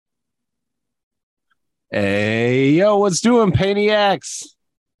Hey, yo, what's doing, Paniacs?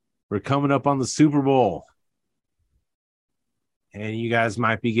 We're coming up on the Super Bowl, and you guys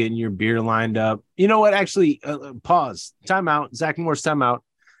might be getting your beer lined up. You know what? Actually, pause. Timeout. Zach Morris, timeout.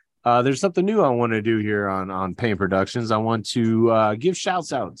 There's something new I want to do here on Pain Productions. I want to give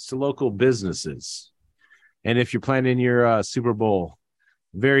shouts outs to local businesses. And if you're planning your Super Bowl,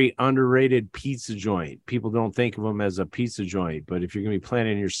 very underrated pizza joint. People don't think of them as a pizza joint, but if you're going to be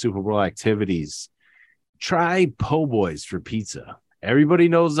planning your Super Bowl activities, try Po' Boys for pizza. Everybody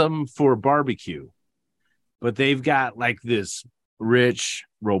knows them for barbecue, but they've got like this rich,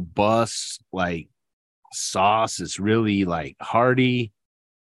 robust, like sauce. It's really like hearty.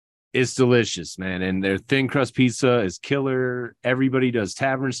 It's delicious, man. And their thin crust pizza is killer. Everybody does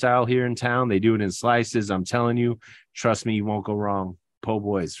tavern style here in town. They do it in slices. I'm telling you, trust me, you won't go wrong. Po'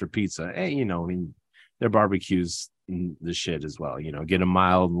 Boys for pizza. Hey, I mean, their barbecues the shit as well. Get a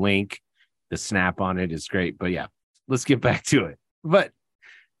mild link. The snap on it is great. But yeah, let's get back to it. But,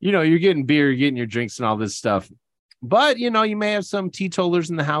 you're getting beer, you're getting your drinks and all this stuff. But, you may have some teetotalers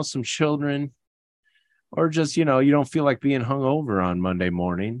in the house, some children, or just, you don't feel like being hungover on Monday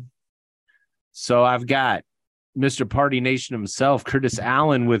morning. So I've got Mr. Party Nation himself, Curtis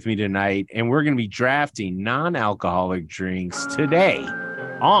Allen, with me tonight, and we're going to be drafting non-alcoholic drinks today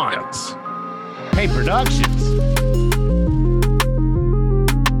on Pain Productions.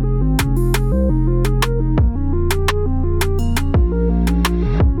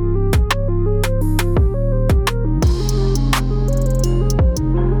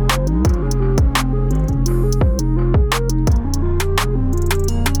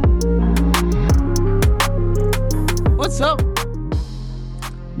 What's up?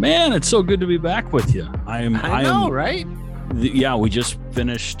 Man, it's so good to be back with you. I know, right? Yeah, we just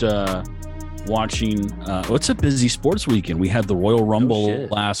finished watching. It's a busy sports weekend. We had the Royal Rumble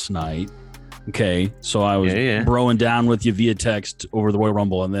last night. Okay, so I was broing down with you via text over the Royal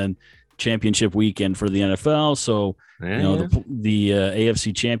Rumble, and then championship weekend for the NFL. So the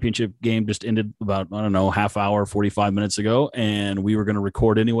AFC Championship game just ended about half hour, 45 minutes ago, and we were going to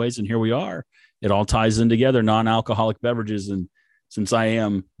record anyways, and here we are. It all ties in together, non-alcoholic beverages. And since I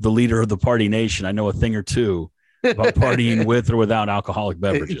am the leader of the Party Nation, I know a thing or two about partying with or without alcoholic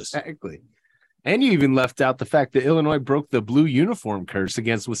beverages. Exactly. And you even left out the fact that Illinois broke the blue uniform curse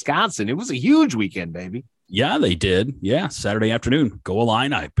against Wisconsin. It was a huge weekend, baby. Yeah, they did. Yeah, Saturday afternoon. Go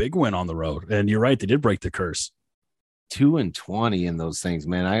Illini. Big win on the road. And you're right, they did break the curse. 2-20 in those things,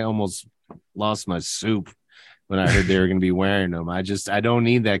 man. I almost lost my soup when I heard they were going to be wearing them. I don't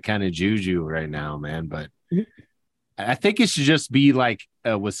need that kind of juju right now, man. But I think it should just be like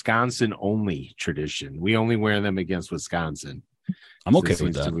a Wisconsin only tradition. We only wear them against Wisconsin. I'm okay with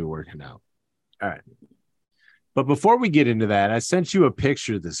that. Seems to be working out. All right. But before we get into that, I sent you a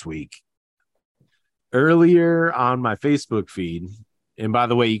picture this week earlier on my Facebook feed. And by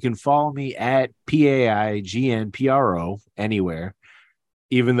the way, you can follow me at PAIGNPRO anywhere,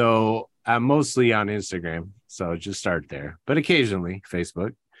 even though I'm mostly on Instagram. So just start there, but occasionally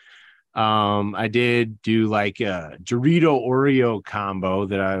Facebook. I did do like a Dorito Oreo combo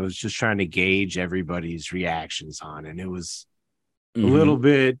that I was just trying to gauge everybody's reactions on. And it was a little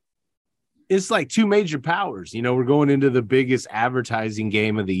bit, it's like two major powers, we're going into the biggest advertising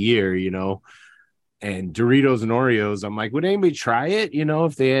game of the year, and Doritos and Oreos. I'm like, would anybody try it?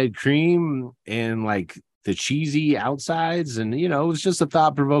 If they had cream and like the cheesy outsides, and, it was just a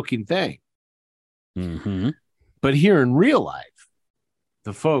thought provoking thing. But here in real life,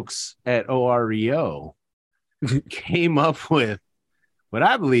 the folks at Oreo came up with what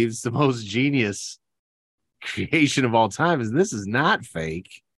I believe is the most genius creation of all time. And this is not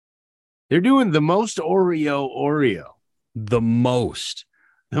fake. They're doing the most Oreo. The most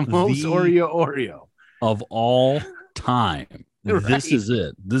Oreo of all time. Right. This is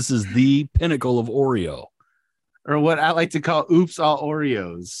it. This is the pinnacle of Oreo. Or what I like to call oops all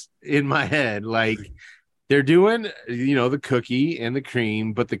Oreos in my head. Like they're doing, the cookie and the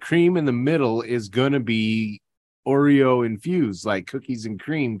cream, but the cream in the middle is going to be Oreo infused, like cookies and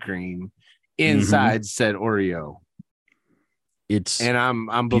cream inside said Oreo. And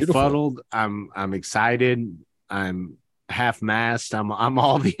I'm befuddled. I'm excited. I'm half-mast. I'm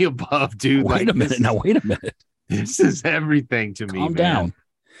all the above, dude. Wait a minute. This is everything to me. Calm down.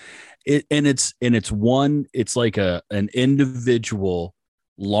 It's like an individual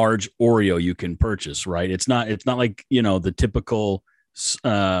large Oreo you can purchase, right? It's not like the typical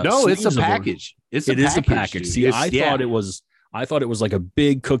no, it's a package. It is a package. See, I thought it was like a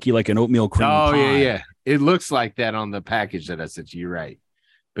big cookie, like an oatmeal cream pie. Yeah. It looks like that on the package that I sent you, right?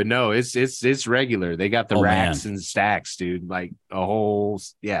 But no, it's regular. They got the racks and stacks, dude. Like a whole,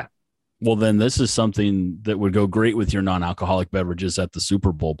 yeah. Well, then this is something that would go great with your non-alcoholic beverages at the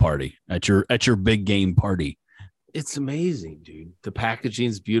Super Bowl party, at your big game party. It's amazing, dude. The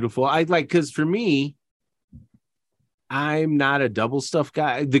packaging's beautiful. Because for me, I'm not a double stuff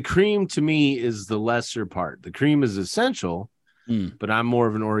guy. The cream to me is the lesser part. The cream is essential, but I'm more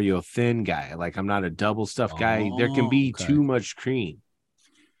of an Oreo thin guy. Like, I'm not a double stuff guy. There can be too much cream.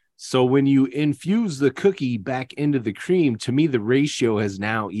 So when you infuse the cookie back into the cream, to me, the ratio has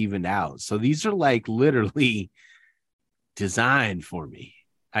now evened out. So these are like literally designed for me.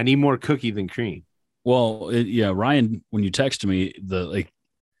 I need more cookie than cream. Well, Ryan, when you texted me,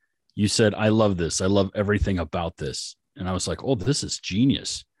 you said, I love this. I love everything about this. And I was like, oh, this is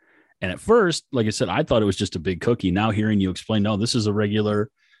genius. And at first, like I said, I thought it was just a big cookie. Now hearing you explain, no, this is a regular,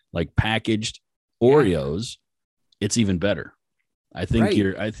 like, packaged Oreos. It's even better. I think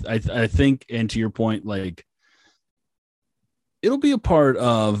I think, and to your point, like, it'll be a part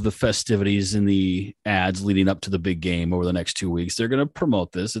of the festivities and the ads leading up to the big game over the next 2 weeks. They're going to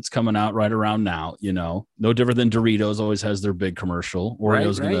promote this. It's coming out right around now, no different than Doritos always has their big commercial.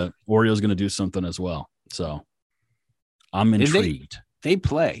 Oreo's going to do something as well. So I'm intrigued. They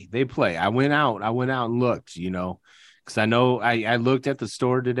play. I went out and looked, because I know I looked at the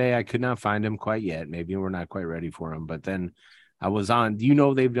store today. I could not find them quite yet. Maybe we're not quite ready for them, but then I was on,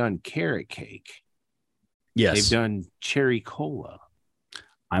 they've done carrot cake. Yes. They've done cherry cola.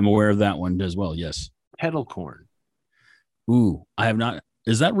 I'm aware of that one as well. Yes. Kettle corn. Ooh, I have not.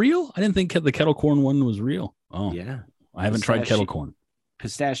 Is that real? I didn't think the kettle corn one was real. Oh, yeah. I haven't tried kettle corn.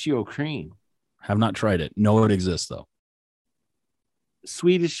 Pistachio cream. Have not tried it. Know it exists, though.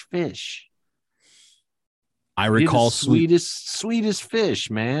 Swedish fish. I recall sweetest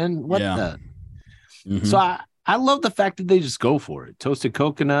fish, man. What the? Mm-hmm. So I love the fact that they just go for it. Toasted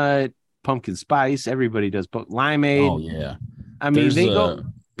coconut, pumpkin spice. Everybody does, but limeade. Oh yeah. I mean, they go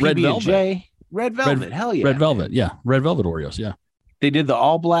red velvet. Red velvet. Hell yeah. Red velvet. Yeah. Red velvet Oreos. Yeah. They did the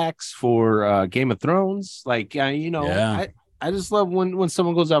All Blacks for Game of Thrones. Like, yeah. I just love when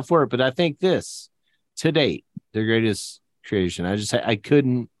someone goes out for it. But I think this, to date, their greatest creation. I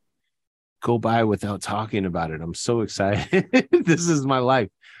couldn't go by without talking about it. I'm so excited. This is my life.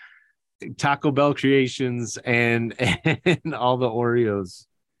 Taco Bell creations and all the Oreos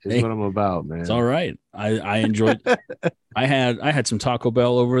is what I'm about, man. It's all right. I enjoyed. I had some Taco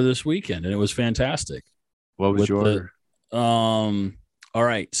Bell over this weekend, and it was fantastic. What was your order? All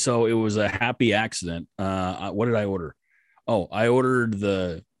right, so it was a happy accident. What did I order? Oh, I ordered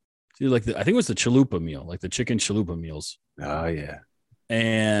I think it was the chalupa meal, like the chicken chalupa meals. Oh yeah,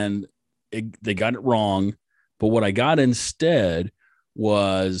 and they got it wrong. But what I got instead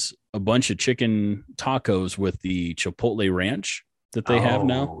was a bunch of chicken tacos with the Chipotle ranch that they have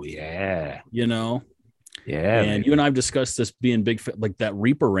now. Oh, yeah. Yeah. And you and I have discussed this being big, like that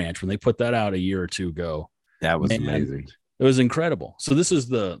Reaper Ranch when they put that out a year or two ago. That was amazing. It was incredible. So this is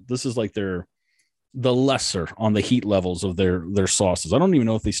like the lesser on the heat levels of their sauces. I don't even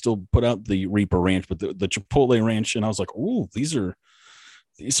know if they still put out the Reaper Ranch, but the Chipotle Ranch. And I was like, ooh, these are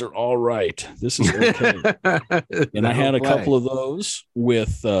all right. This is okay. And I had a couple of those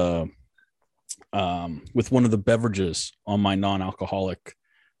with one of the beverages on my non-alcoholic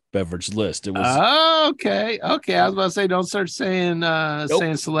beverage list. It was okay. I was about to say, don't start saying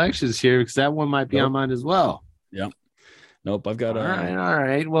saying selections here, because that one might be on mine as well. Yeah. Nope. I've got all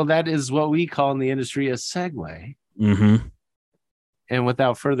right. Well, that is what we call in the industry a segue. Mm-hmm. And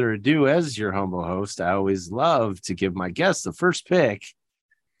without further ado, as your humble host, I always love to give my guests the first pick.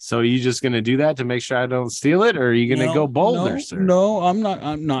 So are you just going to do that to make sure I don't steal it, or are you going to go bolder, sir? No, I'm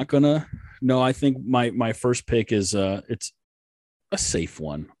not going to. No, I think my first pick is it's a safe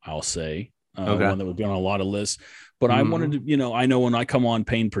one, I'll say. One that would be on a lot of lists. But I wanted to, I know when I come on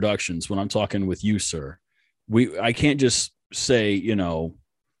Pain Productions, when I'm talking with you, sir, I can't just say,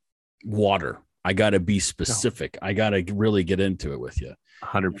 water. I got to be specific. No. I got to really get into it with you.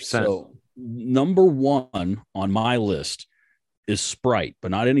 100%. So number one on my list is Sprite,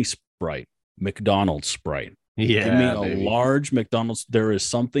 but not any Sprite, McDonald's Sprite. Yeah, give me a large McDonald's. There is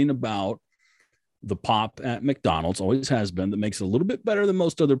something about the pop at McDonald's, always has been, that makes it a little bit better than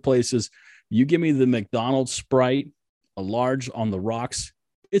most other places. You give me the McDonald's Sprite, a large on the rocks.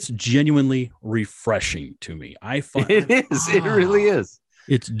 It's genuinely refreshing to me. I find it is. It really is.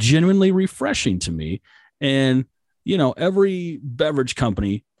 It's genuinely refreshing to me. And, every beverage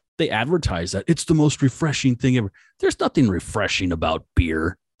company, they advertise that it's the most refreshing thing ever. There's nothing refreshing about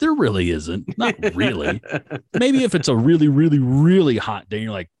beer. There really isn't. Not really. Maybe if it's a really, really, really hot day,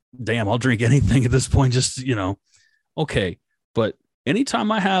 you're like, damn, I'll drink anything at this point. Just, okay. But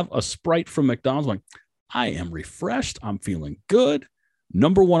anytime I have a Sprite from McDonald's, I'm like, I am refreshed. I'm feeling good.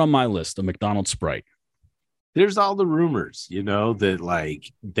 Number one on my list, the McDonald's Sprite. There's all the rumors, that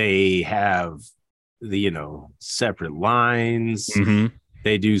like they have the, separate lines. Mm-hmm.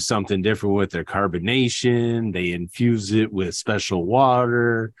 They do something different with their carbonation. They infuse it with special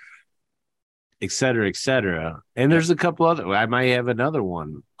water, et cetera, et cetera. And there's a couple other, I might have another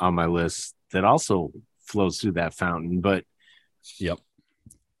one on my list that also flows through that fountain, but yep.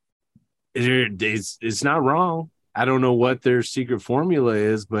 It's not wrong. I don't know what their secret formula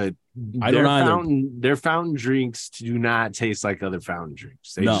is, but their fountain drinks do not taste like other fountain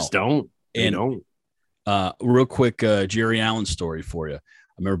drinks. They just don't. They don't. Real quick, Jerry Allen story for you. I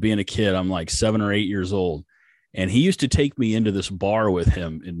remember being a kid. I'm like 7 or 8 years old, and he used to take me into this bar with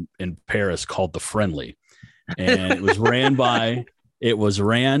him in Paris called The Friendly, and it was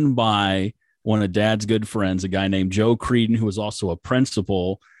ran by one of Dad's good friends, a guy named Joe Creedon, who was also a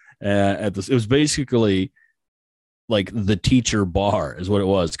principal at this. It was basically like the teacher bar is what it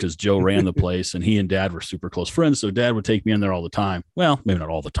was, because Joe ran the place and he and Dad were super close friends. So Dad would take me in there all the time. Well, maybe not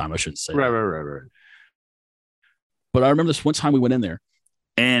all the time. I shouldn't say right. But I remember this one time we went in there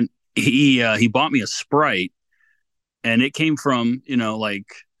and he bought me a Sprite, and it came from, like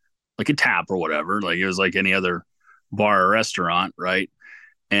a tap or whatever. Like it was like any other bar or restaurant. Right.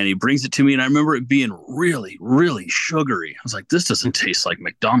 And he brings it to me, and I remember it being really, really sugary. I was like, this doesn't taste like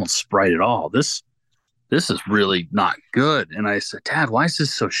McDonald's Sprite at all. This is really not good. And I said, Dad, why is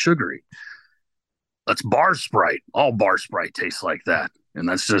this so sugary? That's bar Sprite. All bar Sprite tastes like that. And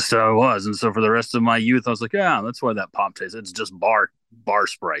that's just how it was. And so for the rest of my youth, I was like, yeah, that's why that pop tastes. It's just bar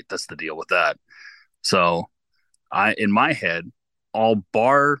Sprite. That's the deal with that. So in my head, all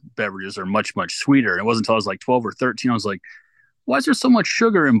bar beverages are much, much sweeter. And it wasn't until I was like 12 or 13, I was like, why is there so much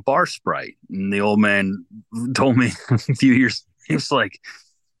sugar in bar Sprite? And the old man told me a few years, he was like,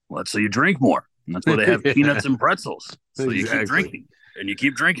 well, that's so you drink more. And that's why they have peanuts and pretzels. So you keep drinking and you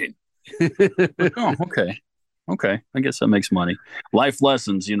keep drinking. Like, oh, okay. Okay. I guess that makes money. Life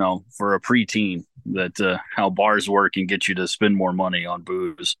lessons, for a preteen, that how bars work and get you to spend more money on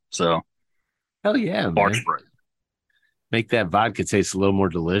booze. So hell yeah, bar man. Sprite. Make that vodka taste a little more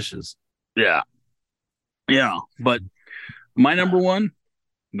delicious. Yeah. Yeah. But my number one,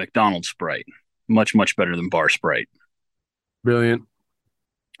 McDonald's Sprite. Much, much better than bar Sprite. Brilliant.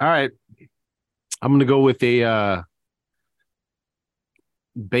 All right. I'm going to go with a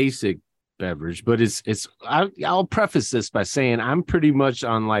basic beverage, but I'll preface this by saying I'm pretty much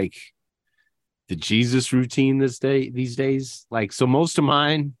on like the Jesus routine these days. Like, so most of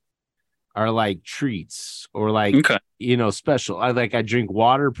mine are like treats or like, special. I drink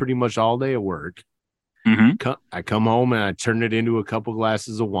water pretty much all day at work. Mm-hmm. I come home and I turn it into a couple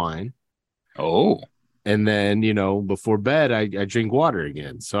glasses of wine. Oh. And then, before bed, I drink water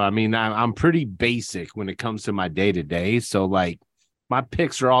again. So, I mean, I'm pretty basic when it comes to my day to day. So, like, my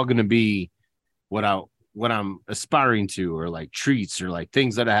picks are all going to be what I'm aspiring to, or like treats, or like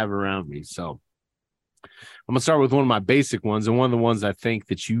things that I have around me. So, I'm going to start with one of my basic ones, and one of the ones I think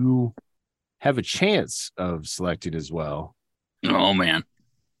that you have a chance of selecting as well. Oh, man.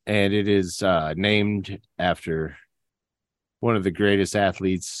 And it is named after one of the greatest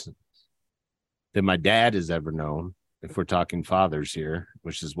athletes that my dad has ever known, if we're talking fathers here,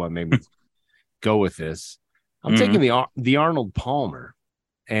 which is what made me go with this. I'm taking the Arnold Palmer.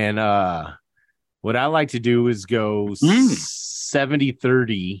 And what I like to do is go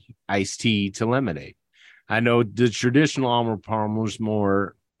 70-30 iced tea to lemonade. I know the traditional Arnold Palmer is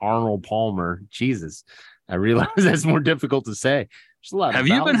more Arnold Palmer. Jesus, I realize that's more difficult to say. There's a lot. Have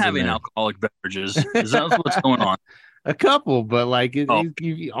you been having alcoholic beverages? Is that what's going on? A couple, but like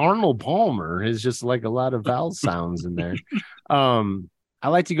Arnold Palmer is just like a lot of vowel sounds in there. I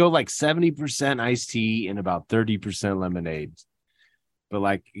like to go like 70% iced tea and about 30% lemonade. But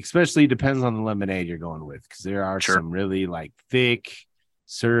like, especially depends on the lemonade you're going with, because there are some really like thick,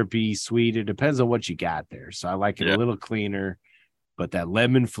 syrupy, sweet. It depends on what you got there. So I like it a little cleaner, but that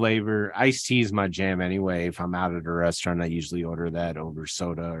lemon flavor. Iced tea is my jam anyway. If I'm out at a restaurant, I usually order that over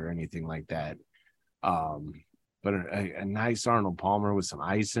soda or anything like that. But a nice Arnold Palmer with some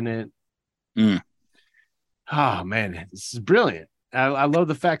ice in it. Oh, man, this is brilliant. I love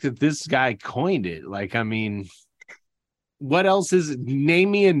the fact that this guy coined it. Like, I mean, what else is it? Name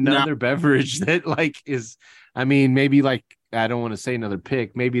me another beverage that like is, I mean, maybe like, I don't want to say another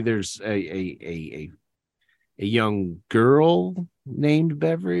pick. Maybe there's a young girl named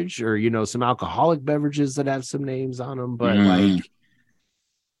beverage, or, some alcoholic beverages that have some names on them. But like,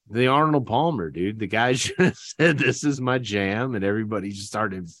 the Arnold Palmer, dude, the guy just said, this is my jam. And everybody just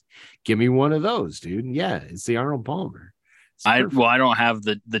started, give me one of those, dude. And yeah, it's the Arnold Palmer. I don't have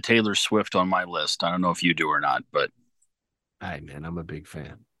the Taylor Swift on my list. I don't know if you do or not, but right, man, I'm a big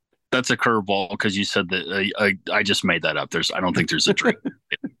fan. That's a curveball because you said that I just made that up. I don't think there's a drink.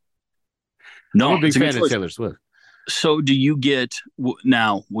 No, I'm a big fan of Taylor Swift. So do you get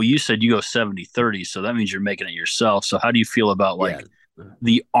now? Well, you said you go 70-30, so that means you're making it yourself. So how do you feel about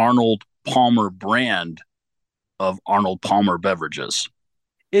the Arnold Palmer brand of Arnold Palmer beverages?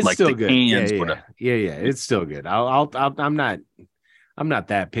 It's like still good. Yeah. It's still good. I'm not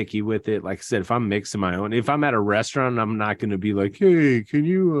that picky with it. Like I said, if I'm mixing my own, if I'm at a restaurant, I'm not going to be like, hey, can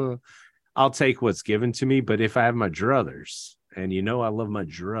you? I'll take what's given to me. But if I have my druthers, and I love my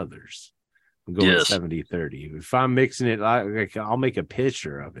druthers, I'm going 70-30. If I'm mixing it, I'll make a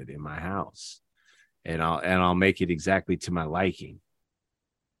picture of it in my house, and I'll make it exactly to my liking,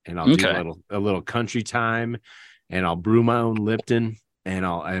 and I'll do a little country time, and I'll brew my own Lipton, and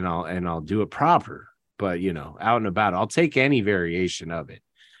I'll do it proper. But out and about, I'll take any variation of it.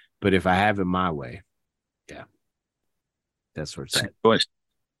 But if I have it my way, yeah, that's where it's at.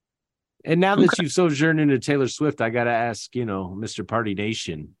 And now that you've sojourned into Taylor Swift, I gotta ask, Mr. Party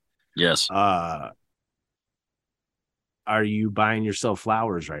Nation. Yes. Are you buying yourself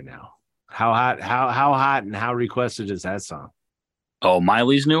flowers right now? How hot and how requested is that song? Oh,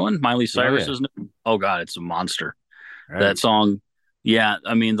 Miley's new one? Miley Cyrus's new? Oh God, it's a monster. Right. That song. Yeah,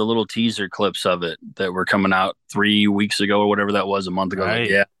 I mean the little teaser clips of it that were coming out 3 weeks ago or whatever that was, a month ago. Right.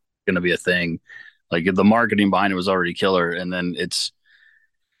 Like, yeah, it's gonna be a thing. Like the marketing behind it was already killer, and then it's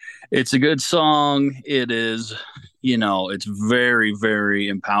a good song. It is, it's very, very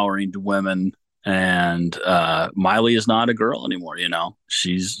empowering to women. And Miley is not a girl anymore.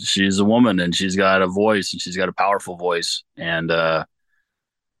 She's a woman, and she's got a voice, and she's got a powerful voice, and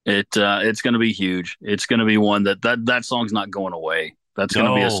it's going to be huge. It's going to be one that song's not going away. That's going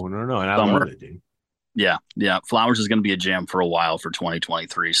to be no. And I love it, dude. Yeah. Flowers is going to be a jam for a while for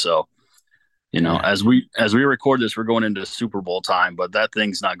 2023. So, as we record this, we're going into Super Bowl time, but that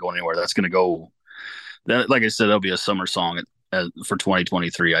thing's not going anywhere. That's going to go. That, like I said, that'll be a summer song for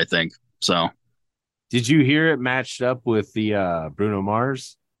 2023, I think. So, did you hear it matched up with the Bruno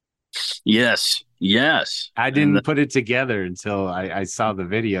Mars? Yes. I didn't put it together until I saw the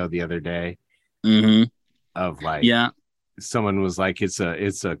video the other day of someone was like, it's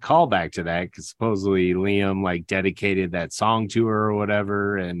a callback to that because supposedly Liam dedicated that song to her or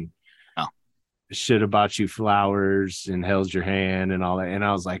whatever, and should have bought you flowers and held your hand and all that. And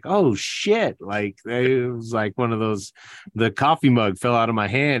I was like, oh shit. It was like one of those, the coffee mug fell out of my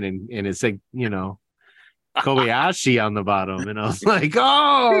hand and it said, Kobayashi on the bottom. And I was like,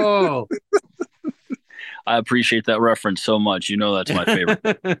 oh, I appreciate that reference so much. That's my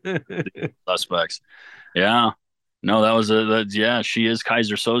favorite suspects. Yeah. No, that was she is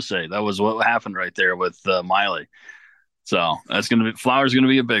Kaiser Sose. That was what happened right there with Miley. So Flowers going to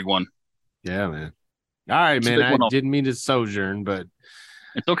be a big one. Yeah, man. All right, man. I didn't mean to sojourn, but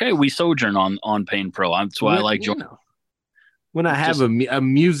it's okay. We sojourn on Pain Pro. That's why I like joining. When I have a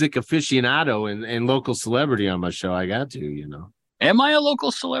music aficionado and local celebrity on my show, I got to, Am I a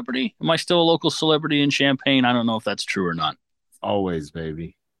local celebrity? Am I still a local celebrity in Champaign? I don't know if that's true or not. Always,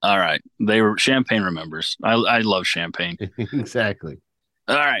 baby. All right. Champaign remembers. I love Champaign. Exactly.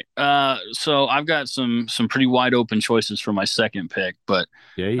 All right. So I've got some pretty wide open choices for my second pick, but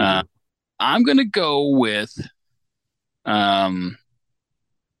I'm going to go with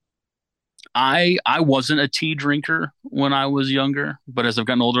I wasn't a tea drinker when I was younger, but as I've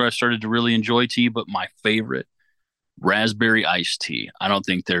gotten older, I've started to really enjoy tea. But my favorite, raspberry iced tea. I don't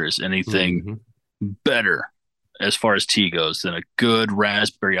think there is anything better as far as tea goes than a good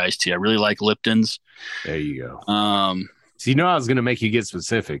raspberry iced tea. I really like Lipton's. There you go. So I was going to make you get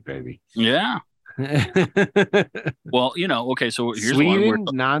specific, baby. Yeah. Well, okay. So here's Sweetened,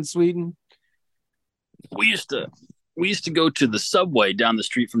 non-sweetened. We used to go to the Subway down the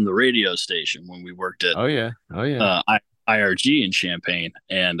street from the radio station when we worked at IRG in Champaign,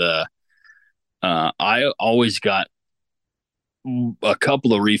 and I always got a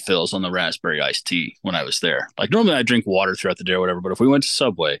couple of refills on the raspberry iced tea when I was there. Like normally I drink water throughout the day or whatever, but if we went to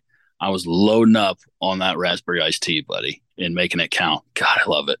Subway, I was loading up on that raspberry iced tea, buddy, and making it count. God, I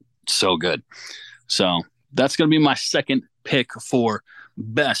love it. It's so good. So that's going to be my second pick for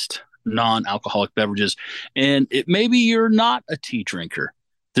best non-alcoholic beverages. And maybe you're not a tea drinker.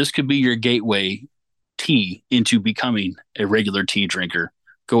 This could be your gateway tea into becoming a regular tea drinker.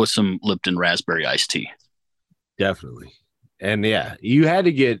 Go with some Lipton raspberry iced tea. Definitely. And yeah, you had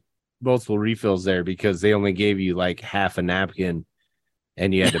to get multiple refills there because they only gave you like half a napkin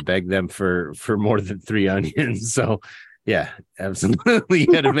and you had to beg them for more than 3 onions. So yeah, absolutely.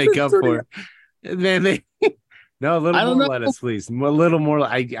 You had to make up for it. Man, no, a little more lettuce, please. A little more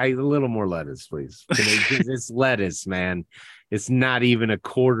lettuce, please. It's lettuce, man. It's not even a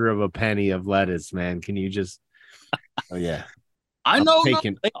quarter of a penny of lettuce, man. Can you just? Oh yeah, I'm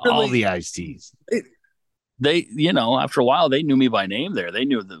taking all the iced teas. They, after a while, they knew me by name. There, they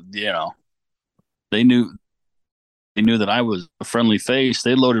knew they knew that I was a friendly face.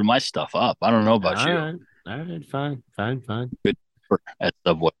 They loaded my stuff up. I don't know about you. All right, fine. Good at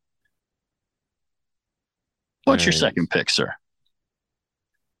Subway. What's your second pick, sir?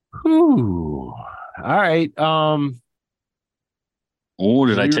 Ooh. All right. Oh,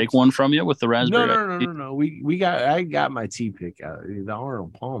 did I take one from you with the raspberry? No. I got my tea pick out. The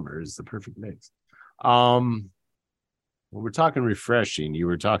Arnold Palmer is the perfect mix. When we're talking refreshing, you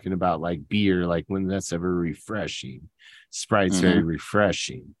were talking about like beer, like when that's ever refreshing. Sprite's very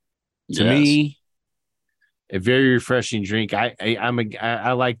refreshing. To me, a very refreshing drink. I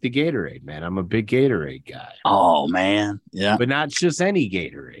like the Gatorade, man. I'm a big Gatorade guy. Oh man, yeah. But not just any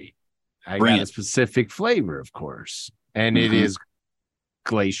Gatorade. I got a specific flavor, of course, and it is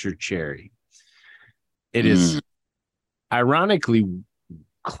Glacier Cherry. It is ironically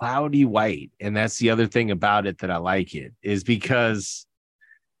cloudy white, and that's the other thing about it that I like it is because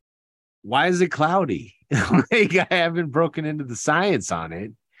why is it cloudy? Like I haven't broken into the science on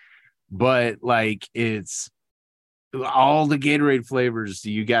it, but like it's all the Gatorade flavors.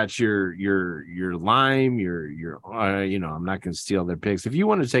 You got your lime, your I'm not going to steal their picks. If you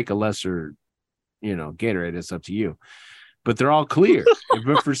want to take a lesser, Gatorade, it's up to you. But they're all clear.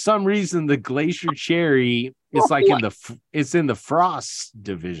 But for some reason, the Glacier Cherry, it's like it's in the Frost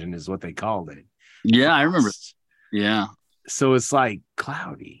division, is what they called it. Yeah, Frost. I remember. Yeah. So it's like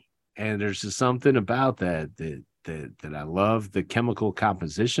cloudy, and there's just something about that I love. The chemical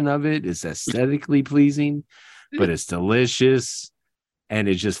composition of it is aesthetically pleasing, but it's delicious, and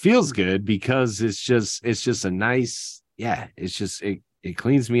it just feels good because it's just a nice. Yeah, it's just it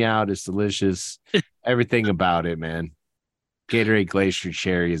cleans me out. It's delicious. Everything about it, man. Gatorade Glacier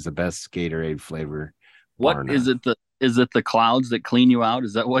Cherry is the best Gatorade flavor. What is it? Is it the clouds that clean you out?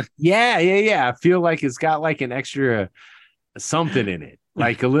 Is that what? Yeah. I feel like it's got like an extra something in it,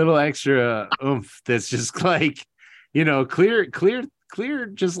 like a little extra oomph. That's just like, clear,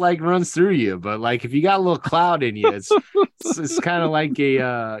 just like runs through you. But like if you got a little cloud in you, it's kind of like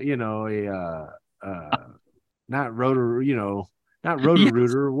not Roto-Rooter.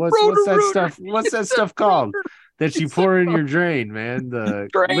 What's that stuff? What's that stuff called? That you pour in your drain, man. The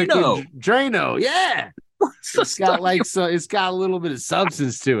Drano. Drano, yeah. It's got it's got a little bit of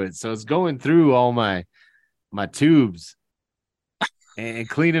substance to it, so it's going through all my tubes and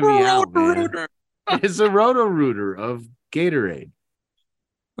cleaning me out, man. It's a Roto-Rooter of Gatorade.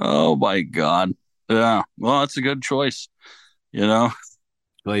 Oh my God! Yeah, well, that's a good choice.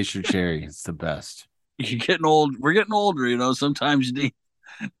 Glacier Cherry, it's the best. You're getting old. We're getting older. Sometimes you need.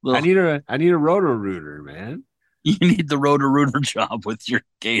 I need a Roto-Rooter, man. You need the Roto-Rooter job with your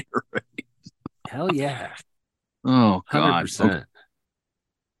Gatorade. Hell yeah. Oh, God. 100%. Okay.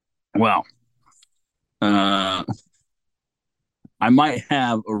 Well, I might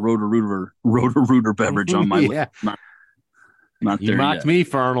have a Roto-Rooter beverage on my list. Not you mocked me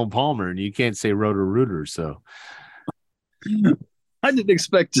for Arnold Palmer, and you can't say Roto-Rooter, so. I didn't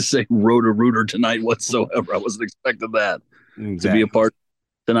expect to say Roto-Rooter tonight whatsoever. I wasn't expecting that to be a part of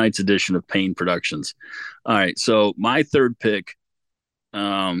tonight's edition of Payne Productions. All right, so my third pick,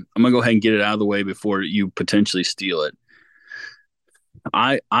 I'm gonna go ahead and get it out of the way before you potentially steal it.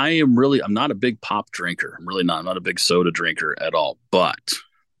 I'm not a big pop drinker. I'm really not. I'm not a big soda drinker at all. But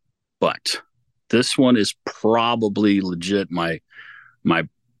this one is probably legit my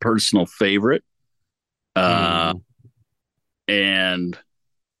personal favorite. And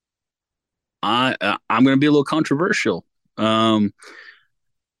I'm going to be a little controversial.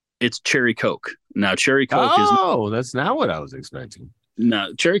 It's Cherry Coke. Now, Cherry Coke that's not what I was expecting.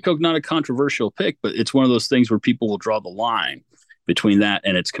 No, Cherry Coke, not a controversial pick, but it's one of those things where people will draw the line between that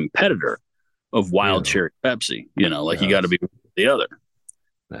and its competitor of Wild Cherry Pepsi. You got to be the other.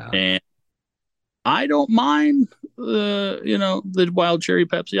 Yeah. And I don't mind, the Wild Cherry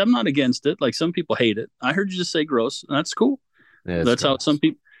Pepsi. I'm not against it. Like some people hate it. I heard you just say gross. That's cool. Yeah, that's gross. How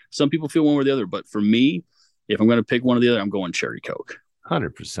some people feel one way or the other. But for me, if I'm going to pick one or the other, I'm going Cherry Coke.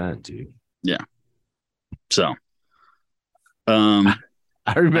 100%, dude. Yeah. So, I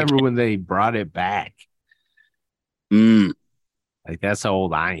remember when they brought it back. Like that's how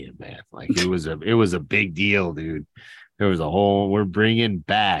old I am, man. Like it was a big deal, dude. There was we're bringing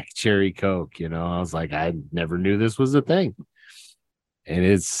back Cherry Coke. I was like, I never knew this was a thing. And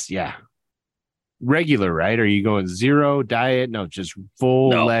it's regular, right? Are you going zero diet? No, just full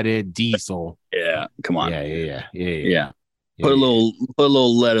leaded diesel. Yeah, come on. Yeah. Put a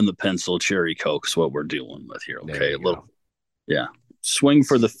little lead in the pencil. Cherry Coke's what we're dealing with here. Okay, Yeah. Swing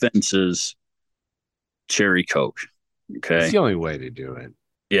for the fences, cherry Coke. Okay. It's the only way to do it.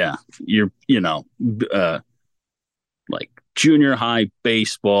 Yeah. Like junior high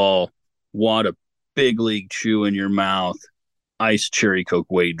baseball, want a big league chew in your mouth, iced cherry Coke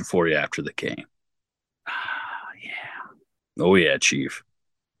waiting for you after the game. Yeah. Oh, yeah, Chief.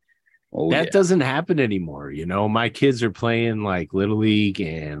 Oh, that doesn't happen anymore. My kids are playing like Little League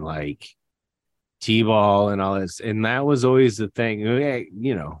and like T-ball and all this. And that was always the thing.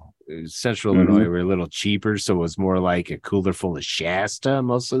 Central Illinois were a little cheaper, so it was more like a cooler full of Shasta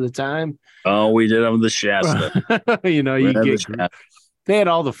most of the time. Oh, we did have the Shasta. You get they had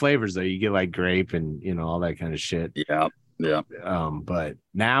all the flavors though. You get like grape and all that kind of shit. Yeah. But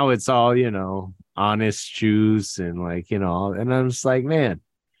now it's all honest juice and like and I'm just like, man,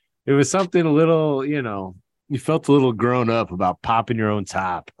 it was something a little you felt a little grown up about popping your own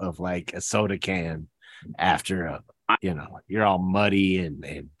top of like a soda can after you're all muddy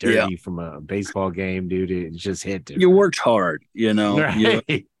and dirty from a baseball game, dude. It just hit different. You worked hard,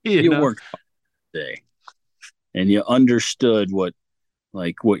 right. You worked hard today, and you understood what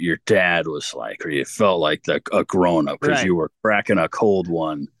your dad was like, or you felt like a grown up because you were cracking a cold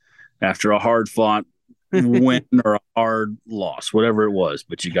one after a hard fought win or a hard loss, whatever it was.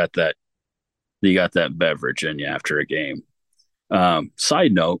 But you got that beverage in you after a game.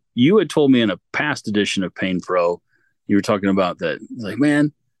 Side note, you had told me in a past edition of Pain Pro, you were talking about that. Like,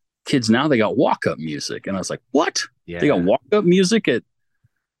 man, kids now, they got walk-up music. And I was like, what? Yeah. They got walk-up music at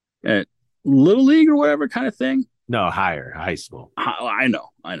Little League or whatever kind of thing? No, high school. I know.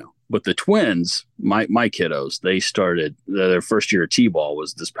 But the Twins, my kiddos, they started their first year of T-ball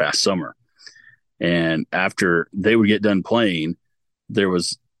was this past summer. And after they would get done playing, there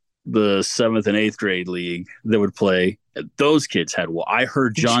was the 7th and 8th grade league that would play. Those kids had, I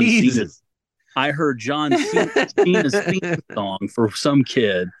heard John Cena's theme song for some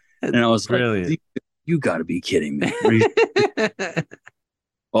kid. And I was like, you got to be kidding me. There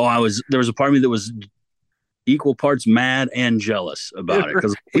was a part of me that was equal parts mad and jealous about it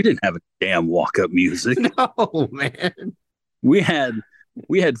because we didn't have a damn walk-up music. No, man. We had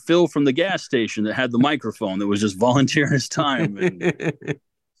Phil from the gas station that had the microphone that was just volunteering his time. And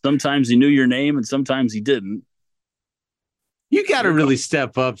sometimes he knew your name and sometimes he didn't. You got to really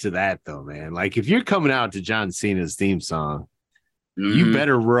step up to that, though, man. Like, if you're coming out to John Cena's theme song, you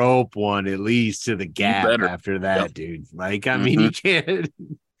better rope one at least to the gap after that, dude. Like, I mean, you can't.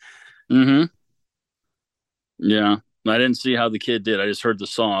 Yeah. I didn't see how the kid did. I just heard the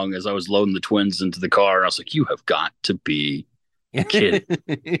song as I was loading the Twins into the car. And I was like, you have got to be kidding.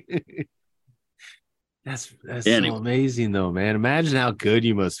 That's so amazing, though, man. Imagine how good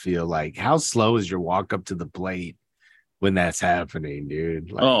you must feel. Like, how slow is your walk up to the plate when that's happening,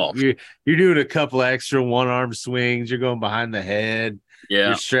 dude? Like, you're doing a couple extra one-arm swings. You're going behind the head. Yeah.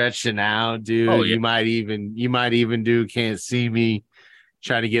 You're stretching out, dude. Oh, yeah. You might even do Can't See Me,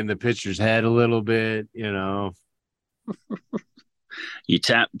 trying to get in the pitcher's head a little bit, You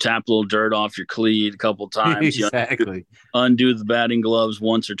tap a little dirt off your cleat a couple times. Exactly. You undo the batting gloves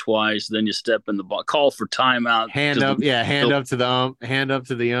once or twice. Then you step in the ball, call for timeout. Hand up to the ump. Hand up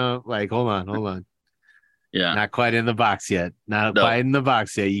to the ump. Like, hold on. Yeah. Not quite in the box yet. Quite in the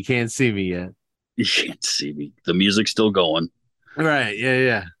box yet. You can't see me yet. You can't see me. The music's still going. Right.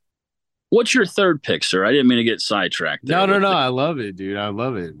 Yeah. What's your third pick, sir? I didn't mean to get sidetracked there. No. I love it, dude. I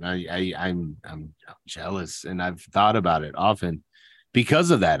love it. I'm jealous, and I've thought about it often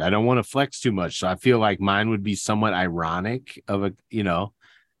because of that. I don't want to flex too much, so I feel like mine would be somewhat ironic of a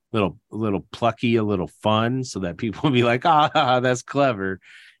little plucky, a little fun, so that people will be like, that's clever.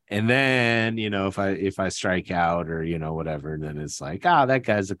 And then if I strike out or whatever, then it's like, that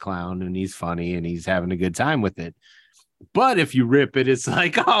guy's a clown and he's funny and he's having a good time with it. But if you rip it, it's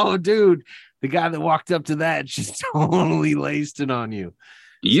like, oh, dude, the guy that walked up to that just totally laced it on you.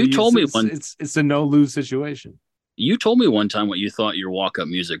 You told me it's a no-lose situation. You told me one time what you thought your walk-up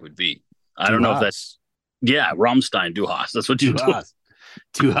music would be. I don't know if that's Rammstein, Du hast. That's what you told.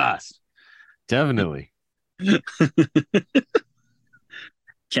 Du hast. Definitely.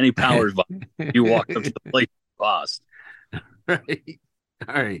 Kenny Powers, you walked up to the plate, boss. Right.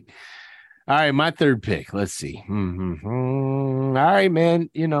 All right, my third pick. Let's see. All right, man.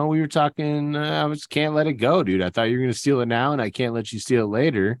 We were talking. I just can't let it go, dude. I thought you were going to steal it now, and I can't let you steal it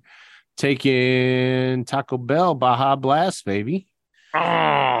later. Taking Taco Bell Baja Blast, baby.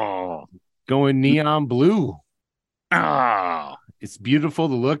 Oh, going neon blue. Oh, it's beautiful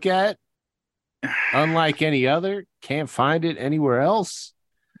to look at. Unlike any other, can't find it anywhere else.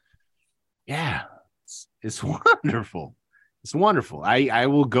 Yeah, it's wonderful. It's wonderful. I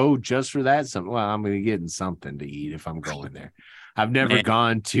will go just for that. Well, I'm going to get something to eat if I'm going there. I've never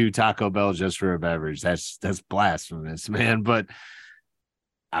gone to Taco Bell just for a beverage. That's blasphemous, man. But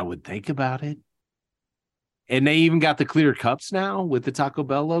I would think about it. And they even got the clear cups now with the Taco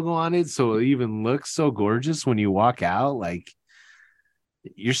Bell logo on it. So it even looks so gorgeous when you walk out. Like,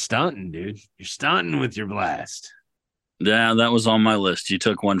 you're stunting, dude. You're stunting with your blast. Yeah, that was on my list. You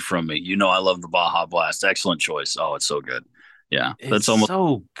took one from me. You know I love the Baja Blast. Excellent choice. Oh, it's so good. Yeah, that's almost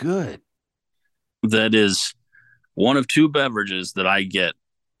so good. That is one of two beverages that I get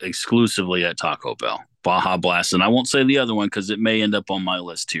exclusively at Taco Bell. Baja Blast. And I won't say the other one because it may end up on my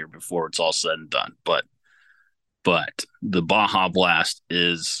list here before it's all said and done. But the Baja Blast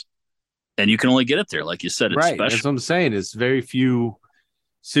is, and you can only get it there. Like you said, it's right. Special. That's what I'm saying. It's very few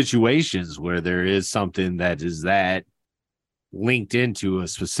situations where there is something that is that linked into a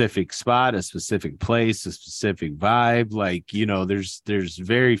specific spot, a specific place, a specific vibe. Like, you know, there's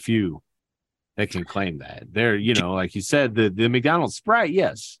very few that can claim that. There, you know, like you said, the McDonald's Sprite,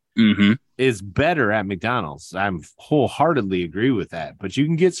 yes, is better at McDonald's. I'm wholeheartedly agree with that. But you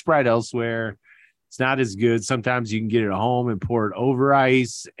can get Sprite elsewhere. It's not as good. Sometimes you can get it at home and pour it over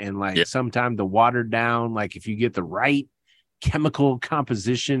ice, and like sometimes the watered down, like if you get the right chemical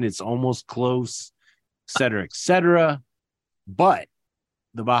composition, it's almost close, et cetera, et cetera. But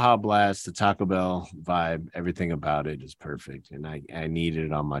the Baja Blast, the Taco Bell vibe, everything about it is perfect. And I need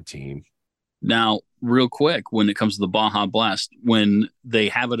it on my team. Now, real quick, when it comes to the Baja Blast, when they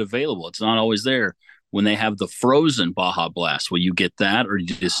have it available, it's not always there. When they have the frozen Baja Blast, will you get that, or you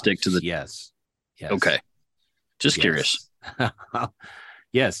just stick to the? Yes. Okay. Just curious.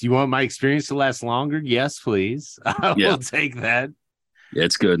 Yes. You want my experience to last longer? Yes, please. I will take that. Yeah,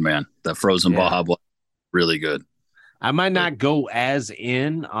 it's good, man. That frozen Baja Blast, really good. I might not go as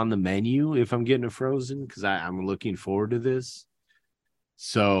in on the menu if I'm getting a frozen because I'm looking forward to this.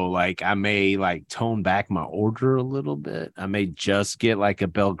 So, like, I may like tone back my order a little bit. I may just get like a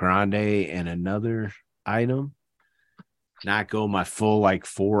Bel Grande and another item. Not go my full like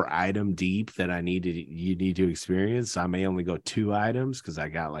 4-item deep that you need to experience. I may only go 2 items because I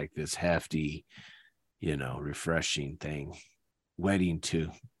got like this hefty, you know, refreshing thing waiting to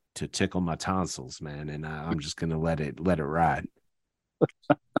tickle my tonsils, man. And I'm just gonna let it ride.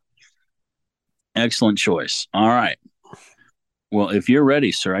 Excellent choice. All right. Well, if you're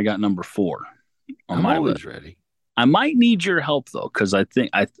ready, sir, I got number 4 on I'm my always list. Ready. I might need your help though, because I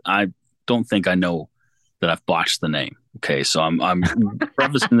think I don't think I know that I've botched the name. Okay, so I'm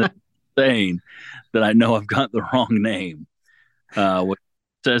prefacing this saying that I know I've got the wrong name, which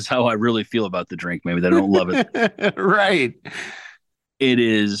says how I really feel about the drink. Maybe they don't love it. Right. It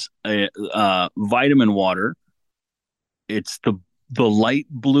is a vitamin water. It's the light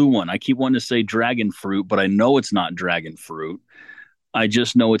blue one. I keep wanting to say dragon fruit, but I know it's not dragon fruit. I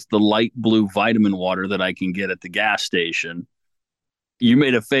just know it's the light blue vitamin water that I can get at the gas station. You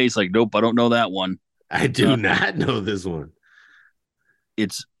made a face like, nope, I don't know that one. I do not know this one.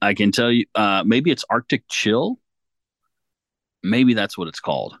 I can tell you, maybe it's Arctic Chill. Maybe that's what it's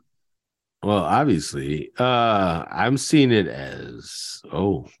called. Well, obviously, I'm seeing it as,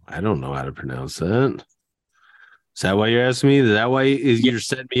 I don't know how to pronounce that. Is that why you're asking me? Is that why you're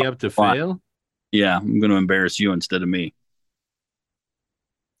setting me up to fail? Yeah, I'm going to embarrass you instead of me.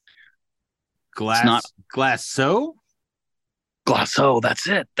 Glasso? Glasso, that's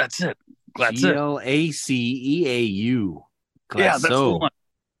it. Glaceau. Yeah, that's the one.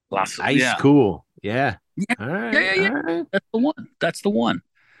 Glasso. Ice cool. Yeah. All right. Yeah. All right. That's the one.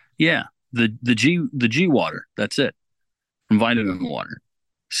 Yeah. The G water. That's it. From vitamin water.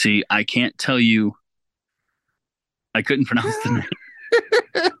 See, I can't tell you. I couldn't pronounce the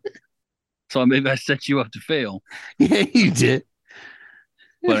name. So maybe I set you up to fail. Yeah, you did.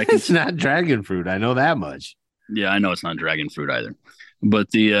 But it's not dragon fruit. I know that much. Yeah, I know it's not dragon fruit either. But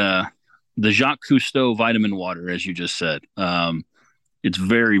the Jacques Cousteau vitamin water, as you just said, it's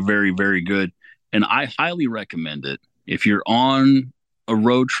very, very, very good. And I highly recommend it. If you're on a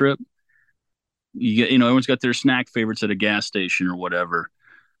road trip, everyone's got their snack favorites at a gas station or whatever.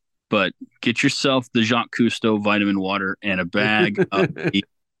 But get yourself the Jacques Cousteau vitamin water and a bag of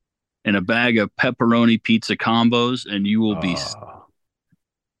pepperoni pizza combos, and you will be set.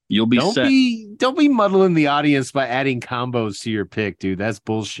 Don't be muddling the audience by adding combos to your pick, dude. That's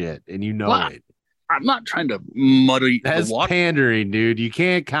bullshit, and you know it. I'm not trying to muddy. That's pandering, dude. You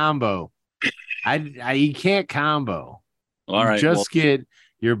can't combo. You can't combo. All right, get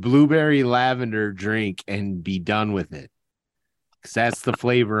your blueberry lavender drink and be done with it. Because that's the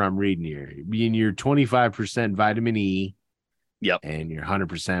flavor I'm reading here. Being your 25% vitamin E. Yep. And your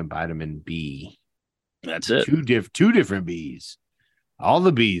 100% vitamin B. That's it. Two different Bs. All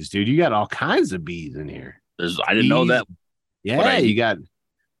the Bs, dude. You got all kinds of Bs in here. I didn't know that. Yeah, you got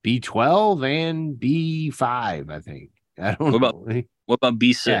B12 and B5, I think. I don't know. What about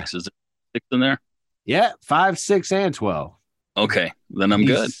B6? Yeah. Is there 6 in there? Yeah, 5, 6, and 12. Okay, then I'm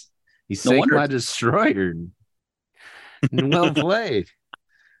good. He's no Sigma Destroyer. Well played.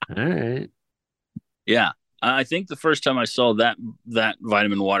 All right. Yeah, I think the first time I saw that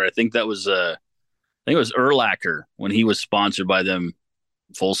vitamin water, I think it was Urlacher when he was sponsored by them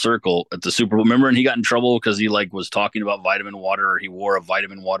full circle at the Super Bowl. Remember, and he got in trouble because he was talking about vitamin water, or he wore a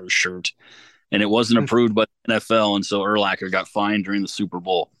vitamin water shirt, and it wasn't approved by the NFL, and so Urlacher got fined during the Super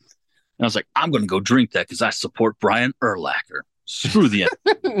Bowl. And I was like, I'm going to go drink that because I support Brian Urlacher. Screw the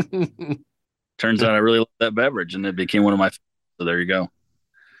NFL. Turns out I really love that beverage, and it became one of my favorites. So there you go.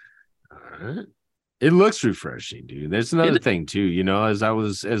 All right. It looks refreshing, dude. There's another thing too, as I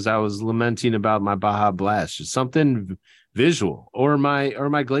was lamenting about my Baja Blast, just something visual, or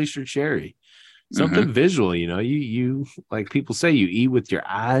my Glacier Cherry, something visual. You like people say, you eat with your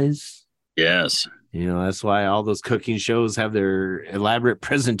eyes. Yes. That's why all those cooking shows have their elaborate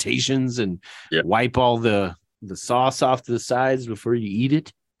presentations and wipe all the sauce off to the sides before you eat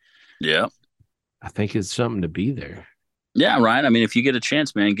it. Yeah. I think it's something to be there. Yeah, Ryan. I mean, if you get a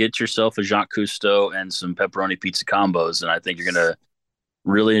chance, man, get yourself a Jacques Cousteau and some pepperoni pizza combos, and I think you're going to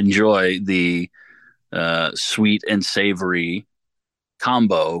really enjoy the sweet and savory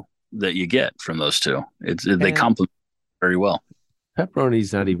combo that you get from those two. They complement very well.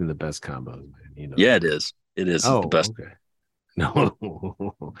 Pepperoni's not even the best combo, man. Yeah, it is. It is the best. Okay. No,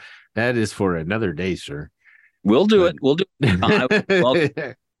 that is for another day, sir. We'll do it. We'll do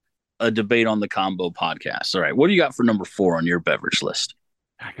it. A debate on the combo podcast. All right. What do you got for number 4 on your beverage list?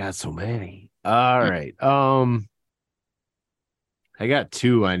 I got so many. All right. I got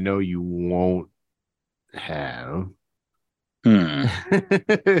 2 I know you won't have.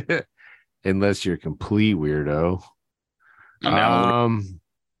 Unless you're a complete weirdo. All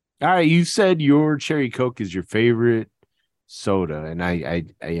right. You said your Cherry Coke is your favorite soda, and I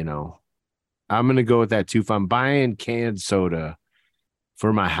I'm gonna go with that too. If I'm buying canned soda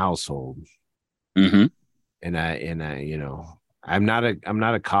for my household, and I I'm not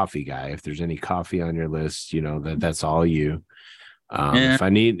a coffee guy. If there's any coffee on your list, that's all you. If I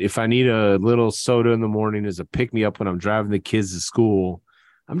need a little soda in the morning as a pick me up when I'm driving the kids to school,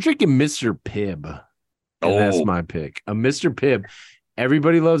 I'm drinking Mr. Pibb. And that's my pick. A Mr. Pibb.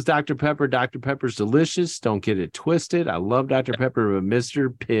 Everybody loves Dr. Pepper. Dr. Pepper's delicious. Don't get it twisted. I love Dr. Pepper, but Mr.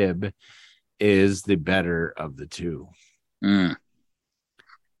 Pibb is the better of the two.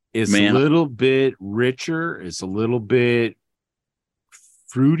 It's a little bit richer. It's a little bit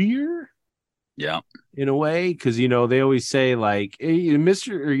fruitier. Yeah. In a way, because they always say like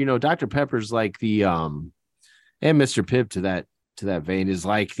Dr. Pepper's like the and Mr. Pibb to that vein is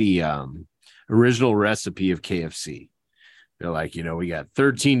like the original recipe of KFC. They're like, we got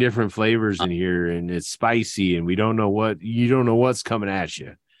 13 different flavors in here, and it's spicy, and you don't know what's coming at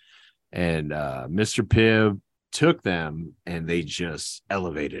you. And Mr. Pibb took them and they just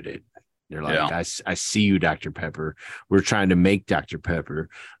elevated it. They're like, I see you, Dr. Pepper. We're trying to make Dr. Pepper.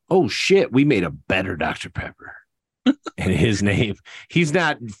 Oh shit, we made a better Dr. Pepper. And his name, he's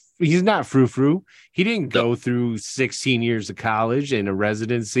not frou-frou. He didn't go through 16 years of college and a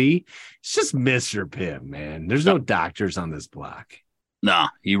residency. It's just Mr. Pibb, man. There's no doctors on this block. Nah,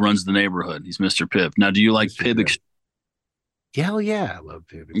 he runs the neighborhood. He's Mr. Pibb. Now, do you like Pibb? Hell yeah, I love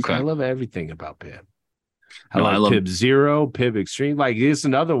Pibb. Okay. I love everything about Pibb. I love Pibb Zero, Pibb Extreme. Like, it's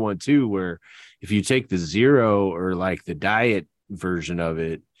another one too, where if you take the Zero or like the diet version of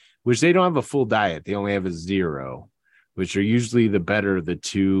it, which they don't have a full diet, they only have a Zero, which are usually the better of the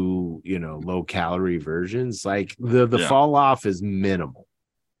two, low calorie versions. Like the fall off is minimal.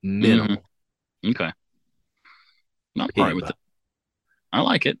 Okay. Not right with it. I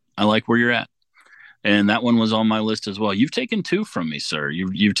like it. I like where you're at. And that one was on my list as well. You've taken 2 from me, sir.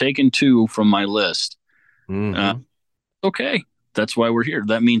 You've taken 2 from my list. Okay. That's why we're here.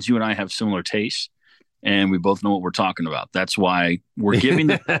 That means you and I have similar tastes, and we both know what we're talking about. That's why we're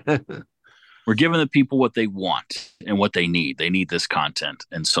giving we're giving the people what they want and what they need. They need this content.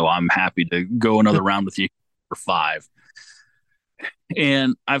 And so I'm happy to go another round with you for 5.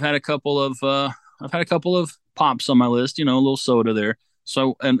 And I've had a couple of pops on my list, a little soda there.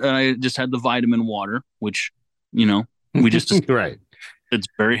 So, and I just had the vitamin water, which, we just, right. It's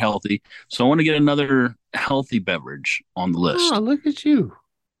very healthy. So I want to get another healthy beverage on the list. Oh, look at you.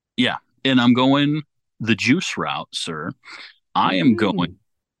 Yeah. And I'm going the juice route, sir. I am going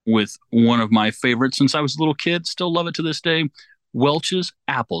with one of my favorites since I was a little kid. Still love it to this day. Welch's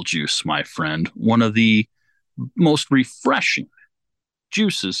apple juice, my friend. One of the most refreshing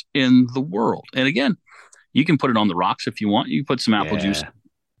juices in the world. And again, you can put it on the rocks if you want. You put some apple juice,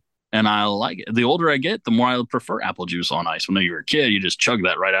 and I like it. The older I get, the more I prefer apple juice on ice. When you were a kid, you just chug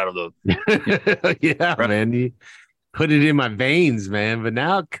that right out of the. Yeah, right. Man. You put it in my veins, man. But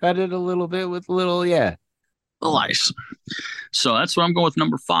now cut it a little bit with a little ice. So that's what I'm going with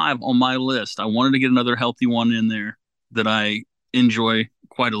number 5 on my list. I wanted to get another healthy one in there that I enjoy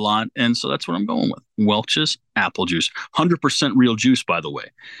quite a lot, and so that's what I'm going with. Welch's apple juice, 100% real juice, by the way.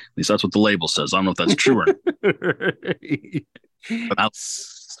 At least that's what the label says. I don't know if that's true or not.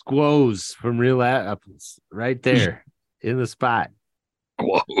 Squoze from real apples, right there in the spot.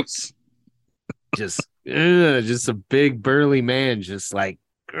 Squoze. Just a big burly man, just like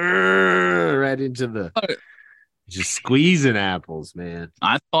right into the. Just squeezing apples, man.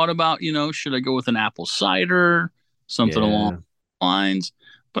 I thought about, should I go with an apple cider, something along those lines?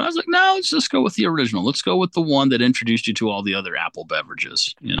 But I was like, no, let's just go with the original. Let's go with the one that introduced you to all the other apple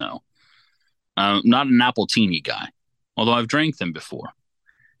beverages, Not an apple teeny guy, although I've drank them before.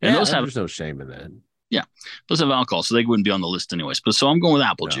 And those there's no shame in that. Yeah, those have alcohol, so they wouldn't be on the list anyways. But so I'm going with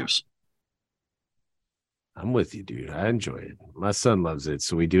apple juice. I'm with you, dude. I enjoy it. My son loves it,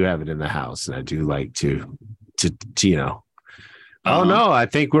 so we do have it in the house, and I do like to oh no, I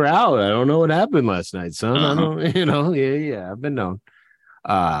think we're out. I don't know what happened last night, son. I don't, I've been known.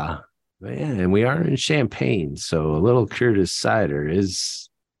 And we are in Champagne, so a little Curtis cider it's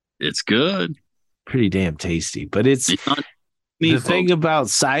good, pretty damn tasty. But it's the thing about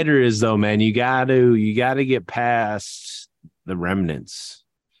cider is though, man, you gotta get past the remnants.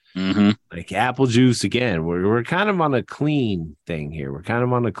 Mm-hmm. Like apple juice again. We're kind of on a clean thing here. We're kind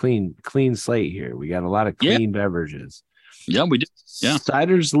of on a clean slate here. We got a lot of clean beverages. Yeah, we do. Yeah,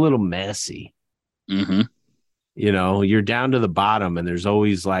 cider's a little messy. Mm-hmm. You're down to the bottom, and there's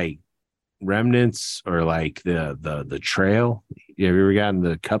always like remnants or like the trail. Have you ever gotten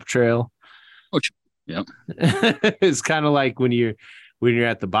the cup trail? Oh, yeah. It's kind of like when you're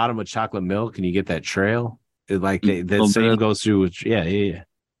at the bottom of chocolate milk and you get that trail. That same goes through. Yeah.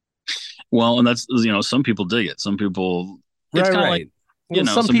 Well, and that's, some people dig it. Some people, it's kind of like,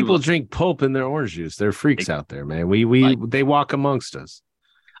 some people drink pulp in their orange juice. They're freaks out there, man. They walk amongst us.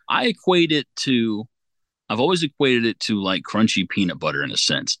 I've always equated it to like crunchy peanut butter in a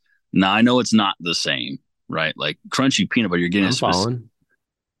sense. Now I know it's not the same, right? Like crunchy peanut butter, you're getting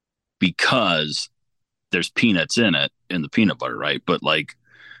because there's peanuts in the peanut butter, right? But like,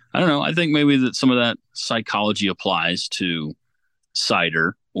 I don't know. I think maybe that some of that psychology applies to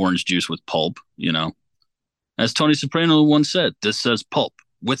cider, orange juice with pulp, as Tony Soprano once said, this says pulp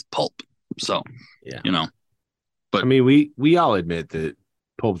with pulp. So, but I mean, we all admit that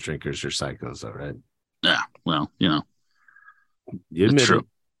pulp drinkers are psychos, though, right? Yeah. Well, you admit true.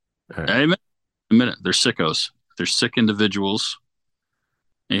 It. Right. I admit it. They're sickos. They're sick individuals.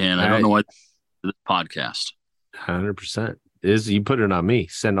 And I don't know why this podcast. 100%. You put it on me.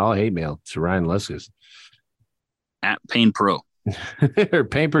 Send all hate mail to Ryan Luskus. At Pain Pro. Or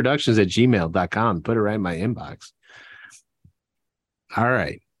painproductions@gmail.com. Put it right in my inbox. All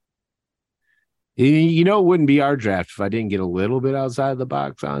right. It wouldn't be our draft if I didn't get a little bit outside the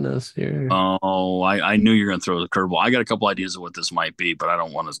box on us here. Oh, I knew you were going to throw the curveball. I got a couple ideas of what this might be, but I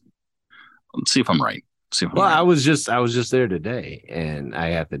don't want to. Let's see if I'm right. Right. I was just there today, and I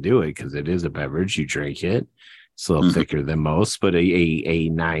have to do it because it is a beverage. You drink it. It's a little thicker than most, but a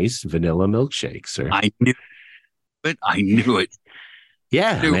nice vanilla milkshake, sir. I knew it.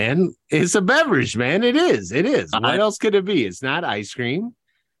 Yeah, man. It's a beverage, man. It is. What else could it be? It's not ice cream.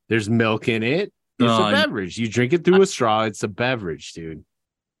 There's milk in it. It's a beverage. You drink it through a straw. It's a beverage, dude.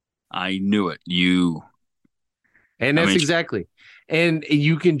 I knew it. And that's exactly. And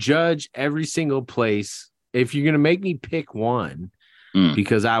you can judge every single place. If you're going to make me pick one,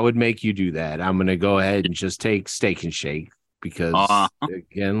 because I would make you do that, I'm going to go ahead and just take Steak and Shake because,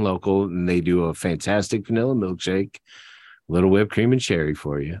 again, local, and they do a fantastic vanilla milkshake, little whipped cream and cherry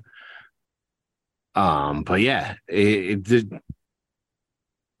for you. But yeah,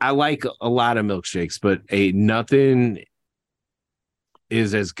 I like a lot of milkshakes, but nothing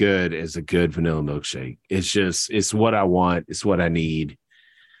is as good as a good vanilla milkshake. It's what I want. It's what I need.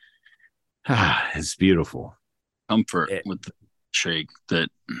 It's beautiful. Comfort with the shake that's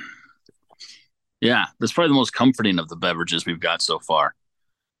probably the most comforting of the beverages we've got so far.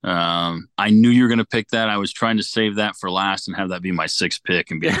 I knew you were going to pick that. I was trying to save that for last and have that be my sixth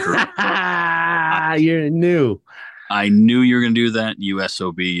pick and be You're new. I knew you were going to do that.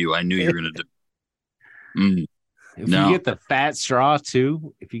 USOBU. I knew you were going to do. You get the fat straw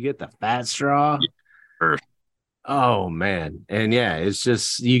too, Oh man. And yeah, it's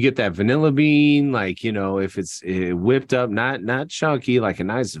just you get that vanilla bean, like, if it's whipped up, not chunky, like a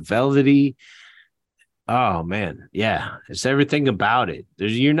nice velvety. Oh man, yeah, it's everything about it.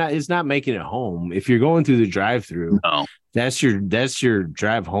 It's not making it home. If you're going through the drive-through, No. that's your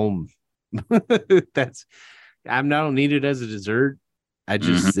drive home. That's I don't need it as a dessert.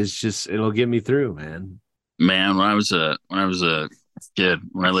 It'll get me through, man. Man, when I was a kid,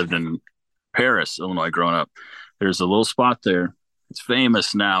 when I lived in Paris, Illinois, growing up, there's a little spot there. It's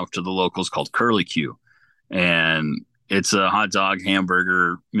famous now to the locals called Curly Q, and it's a hot dog,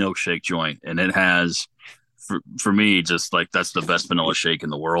 hamburger, milkshake joint, and it has, for me, just like that's the best vanilla shake in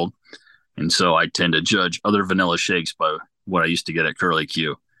the world. And so I tend to judge other vanilla shakes by what I used to get at Curly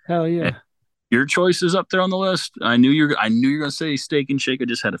Q. Hell yeah. And your choice is up there on the list. I knew you're going to say Steak and Shake. I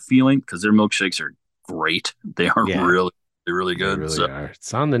just had a feeling because their milkshakes are great. They are really good. They really are.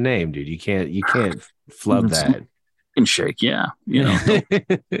 It's on the name, dude. You can't flub that. And shake, yeah.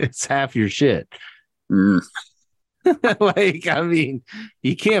 It's half your shit. Like, I mean,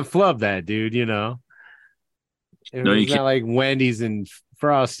 you can't flub that, dude. No, it's not like Wendy's and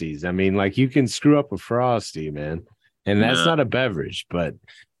Frosties. I mean, like, you can screw up a Frosty, man, and that's not a beverage, but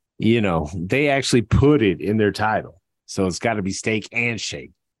they actually put it in their title, so it's got to be Steak and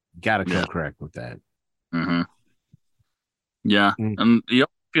Shake. Got to come correct with that. Mm-hmm. Yeah, and you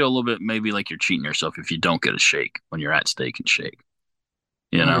feel a little bit maybe like you're cheating yourself if you don't get a shake when you're at Steak and Shake.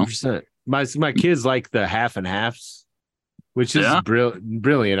 100%. My kids like the half and halves, which is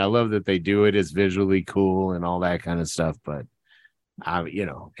brilliant. I love that they do it. It's visually cool and all that kind of stuff. But I'll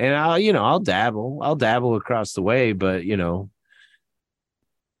dabble across the way. But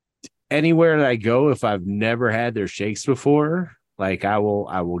anywhere that I go, if I've never had their shakes before, like I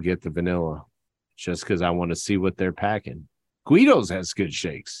will get the vanilla, just because I want to see what they're packing. Guido's has good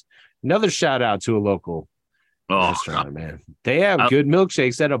shakes. Another shout out to a local restaurant, man. They have good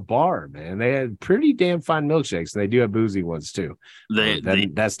milkshakes at a bar, man. They had pretty damn fine milkshakes, and they do have boozy ones too.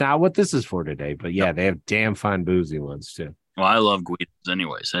 That's not what this is for today, but yeah, they have damn fine boozy ones too. Well, I love Guido's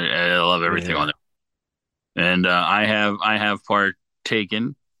anyways. I love everything on there. And I have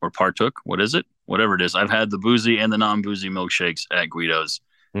partaken or partook. What is it? Whatever it is. I've had the boozy and the non-boozy milkshakes at Guido's.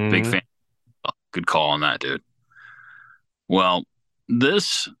 Big fan. Oh, good call on that, dude. Well,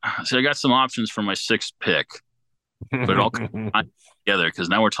 I got some options for my sixth pick, but it all comes together because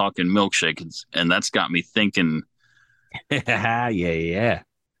now we're talking milkshake, and that's got me thinking. Yeah.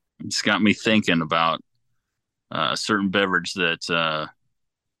 It's got me thinking about a certain beverage that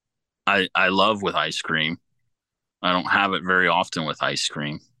I love with ice cream. I don't have it very often with ice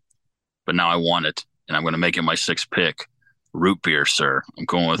cream, but now I want it, and I'm going to make it my sixth pick. Root beer, sir. I'm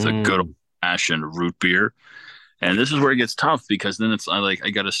going with a good old-fashioned root beer. And this is where it gets tough because then I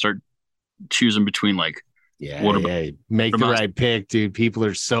got to start choosing between make the right pick, dude. People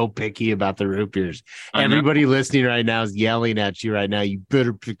are so picky about the root beers. Everybody listening right now is yelling at you right now. You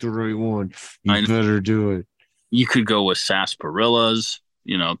better pick the right one. You better do it. You could go with sarsaparillas.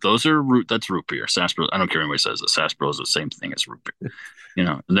 Those are that's root beer. Sarsaparilla. I don't care what anybody says. The sarsaparilla is the same thing as root beer.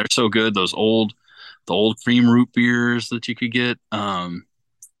 And they're so good. The old cream root beers that you could get. Oh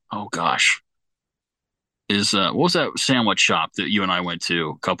gosh. What was that sandwich shop that you and I went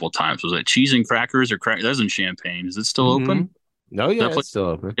to a couple of times? Was it Cheese and Crackers or That's in Champaign. Is it still open? No, it's still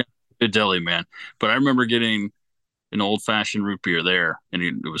open. Yeah, good deli, man. But I remember getting an old-fashioned root beer there, and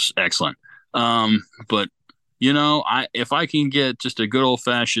it was excellent. But if I can get just a good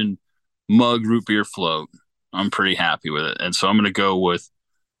old-fashioned mug root beer float, I'm pretty happy with it. And so I'm going to go with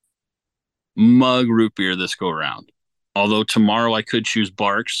mug root beer this go around. Although tomorrow I could choose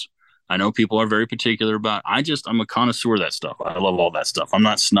Barks. I know people are very particular about it. I'm a connoisseur of that stuff. I love all that stuff. I'm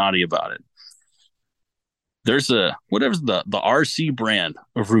not snotty about it. There's whatever's the RC brand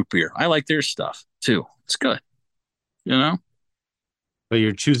of root beer. I like their stuff too. It's good. But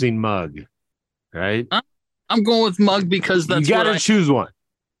you're choosing mug, right? I'm going with mug because that's you got to choose one.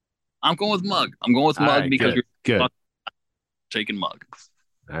 I'm going with mug. I'm going with mug because you're good. Taking mug.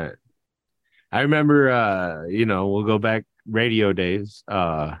 All right. I remember, we'll go back radio days.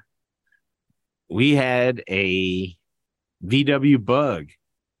 We had a VW bug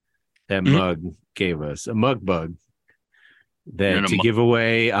that Mug gave us, a Mug bug that to give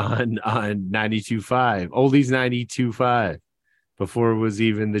away on 92.5, Oldies 92.5, before it was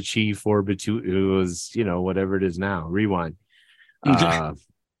even the Chief or it was, whatever it is now, Rewind.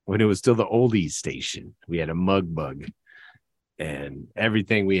 When it was still the Oldies station, we had a Mug bug. And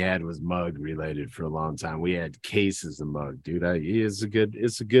everything we had was mug related for a long time. We had cases of mug, dude. It's a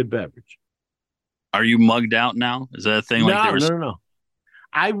good beverage. Are you mugged out now? Is that a thing? No.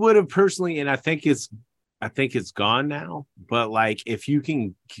 I would have personally, and I think it's I think it's gone now. But like, if you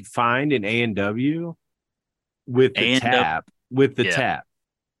can find an A&W with the tap, tap.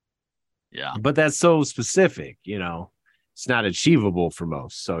 Yeah. But that's so specific, it's not achievable for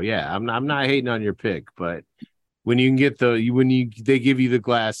most. So yeah, I'm not hating on your pick, but when you can get they give you the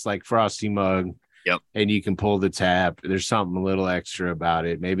glass like frosty mug, yep, and you can pull the tap, there's something a little extra about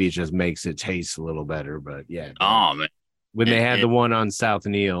it. Maybe it just makes it taste a little better. But yeah. Oh man. When they had the one on South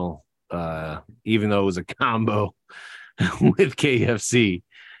Neal, even though it was a combo with KFC,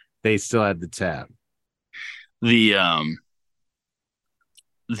 they still had the tap. There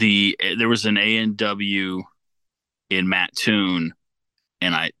was an A&W in Mattoon,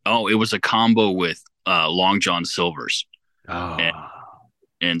 and it was a combo with Long John Silver's. Oh,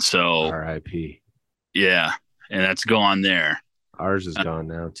 and so R.I.P. Yeah, and that's gone there. Ours is gone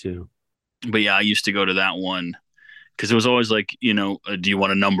now too. But yeah, I used to go to that one because it was always like, do you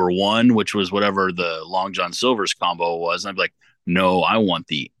want a number one, which was whatever the Long John Silver's combo was, and I'd be like, no, I want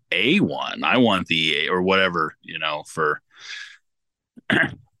the A1. I want the A or whatever, for.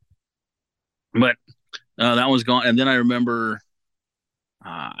 But that was gone, and then I remember,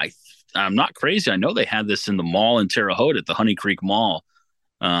 I'm not crazy. I know they had this in the mall in Terre Haute at the Honey Creek Mall.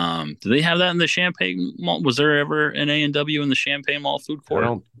 Do they have that in the Champagne Mall? Was there ever an A&W in the Champagne Mall food court? I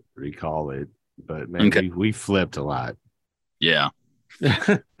don't recall it, but man, okay. we flipped a lot. Yeah.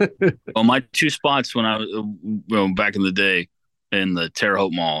 Well, my two spots when I was back in the day in the Terre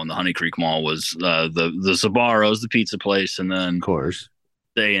Haute Mall and the Honey Creek Mall was the Sbarro's, the pizza place, and then of course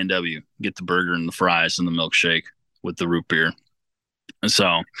the A&W. Get the burger and the fries and the milkshake with the root beer.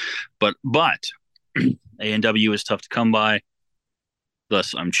 So, but A&W is tough to come by.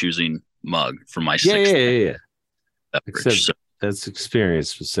 Thus, I'm choosing mug for my sixth. Yeah. Except that's experience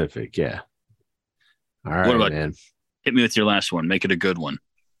specific. Yeah. All right, what about, man. Hit me with your last one. Make it a good one.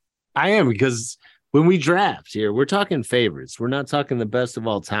 I am, because when we draft here, we're talking favorites. We're not talking the best of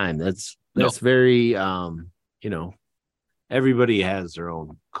all time. That's very, everybody has their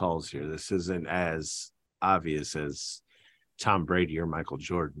own calls here. This isn't as obvious as Tom Brady or Michael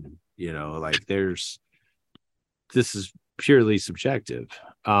Jordan. This is purely subjective.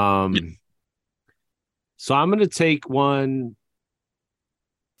 So I'm going to take one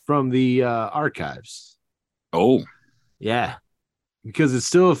from the archives. Oh, yeah, because it's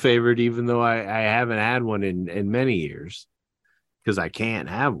still a favorite, even though I haven't had one in many years, because I can't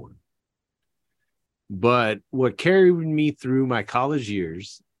have one. But what carried me through my college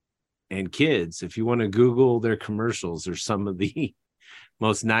years and kids, if you want to Google their commercials, are some of the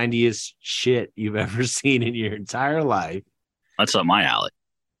most 90s shit you've ever seen in your entire life. That's up my alley.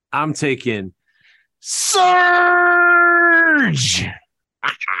 I'm taking Surge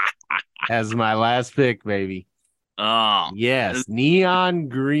as my last pick, baby. Oh, yes. Neon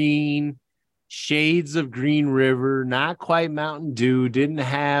green, shades of Green River, not quite Mountain Dew, didn't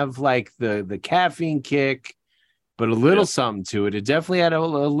have like the caffeine kick, but a little something to it. It definitely had a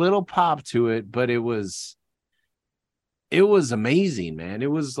little pop to it, but it was amazing, man. It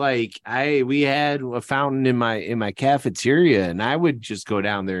was like we had a fountain in my cafeteria, and I would just go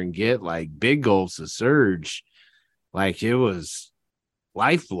down there and get like big gulps of Surge. Like it was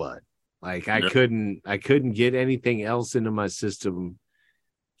lifeblood. Like I couldn't get anything else into my system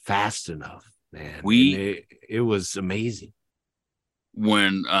fast enough, man. It was amazing.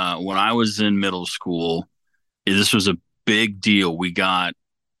 When I was in middle school, this was a big deal. We got,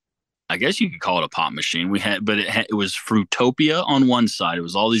 I guess you could call it a pop machine. It was Fruitopia on one side. It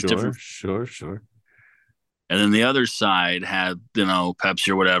was all these different. Sure. And then the other side had, Pepsi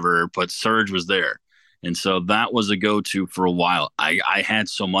or whatever, but Surge was there. And so that was a go-to for a while. I had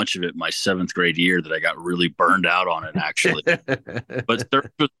so much of it my 7th grade year that I got really burned out on it, actually. But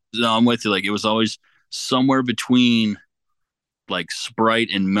I'm with you. Like, it was always somewhere between like Sprite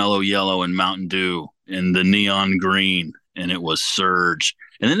and Mellow Yellow and Mountain Dew and the neon green, and it was Surge.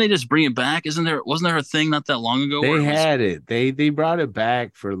 And then they just bring it back. Wasn't there a thing not that long ago? They had it. They brought it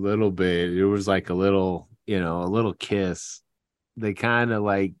back for a little bit. It was like a little kiss. They kind of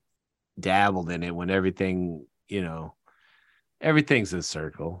like dabbled in it when everything's a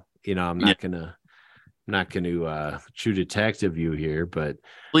circle. I'm not gonna True Detective you here, but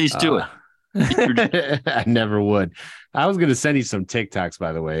please do it. I never would. I was gonna send you some TikToks,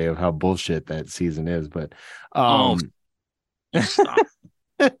 by the way, of how bullshit that season is, but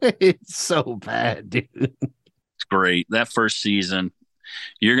it's so bad, dude. It's great. That first season,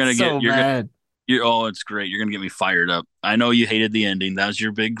 it's great. You're gonna get me fired up. I know you hated the ending. That was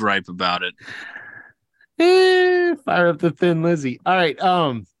your big gripe about it. Fire up the Thin Lizzy. All right.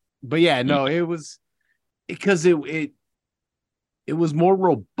 But yeah, no, it was because it it was more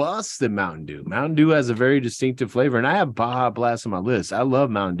robust than Mountain Dew. Mountain Dew has a very distinctive flavor, and I have Baja Blast on my list. I love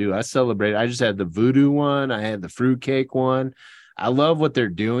Mountain Dew. I celebrate. I just had the Voodoo one. I had the fruitcake one. I love what they're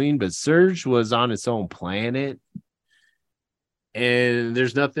doing, but Surge was on its own planet, and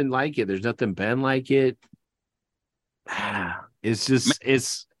there's nothing like it. There's nothing been like it. It's just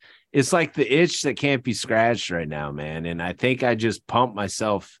it's like the itch that can't be scratched right now, man. And I think I just pumped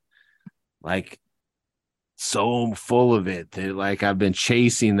myself like so full of it that like I've been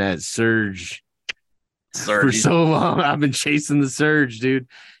chasing that surge for so long. I've been chasing the surge, dude.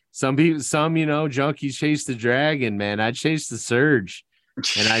 Some junkies chase the dragon, man. I chased the surge,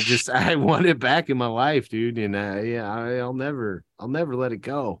 and I want it back in my life, dude. And I'll never let it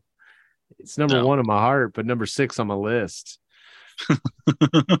go. It's number one in my heart, but number 6 on my list.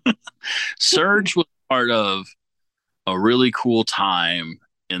 Surge was part of a really cool time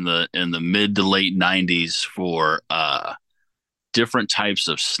in the mid to late 90s for different types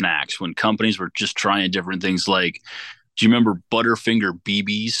of snacks when companies were just trying different things. Like, do you remember Butterfinger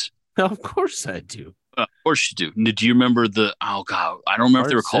BBs? Of course I do. Of course you do. Do you remember I don't remember if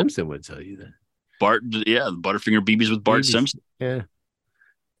they were called. Simpson would tell you that. The Butterfinger BBs with Bart Simpson. Yeah.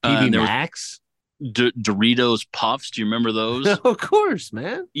 PB Max. Doritos Puffs. Do you remember those? Of course,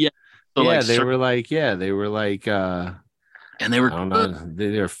 man. Yeah. So they were like, and they were, I don't know,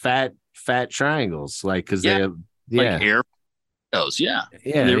 they're fat triangles, like, because they have, like air those, yeah.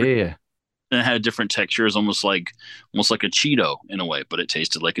 And it had different textures, almost like a Cheeto in a way, but it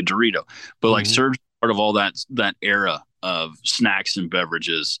tasted like a Dorito. But like Surge, part of all that era of snacks and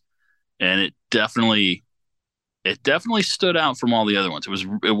beverages, and it definitely stood out from all the other ones. It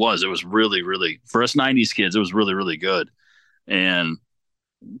was really, really, for us 90s kids, it was really, really good. And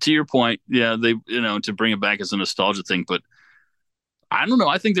to your point, they, to bring it back as a nostalgia thing, but I don't know.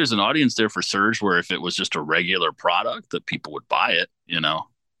 I think there's an audience there for Surge where if it was just a regular product that people would buy it,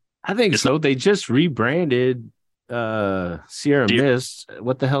 I think so. They just rebranded Sierra Mist.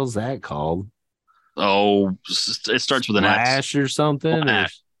 What the hell's that called? Oh, it starts with an Flash or something.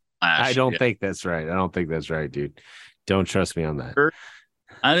 Flash. I don't think that's right. I don't think that's right, dude. Don't trust me on that.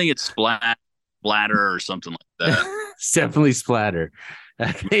 I think it's Splatter or something like that. It's definitely Splatter.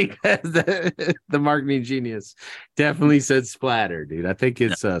 I think the marketing genius definitely said Splatter, dude. I think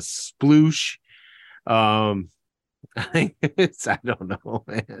it's a sploosh. I think I don't know,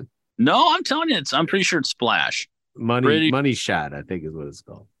 man. No, I'm telling you, I'm pretty sure it's Splash. Money Shot, I think is what it's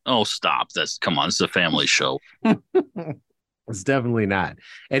called. Oh, stop. Come on. It's a family show. It's definitely not.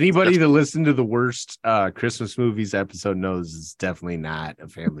 Anybody that listened to the worst Christmas movies episode knows it's definitely not a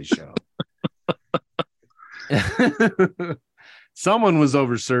family show. Someone was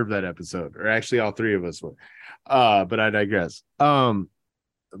overserved that episode, or actually all 3 of us were. But I digress.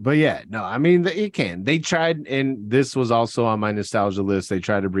 But yeah, no, I mean, it can. They tried, and this was also on my nostalgia list. They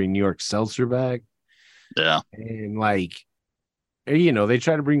tried to bring New York Seltzer back. Yeah. And they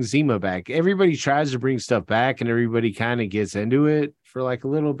try to bring Zima back. Everybody tries to bring stuff back, and everybody kind of gets into it for like a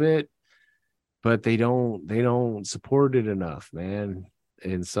little bit, but they don't support it enough, man.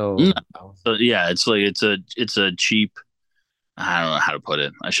 And so, it's like it's a cheap. I don't know how to put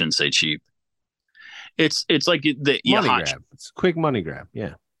it. I shouldn't say cheap. It's like the money grab. It's a quick money grab.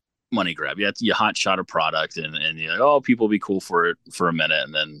 Yeah. Money grab. Yeah. You hot shot a product and you're like, oh, people will be cool for it for a minute.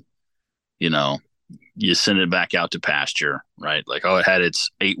 And then, you send it back out to pasture, right? Like, oh, it had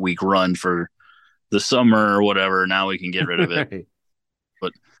its 8-week run for the summer or whatever. Now we can get rid of it. Right.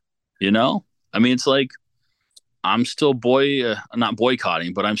 But, I mean, it's like, I'm still not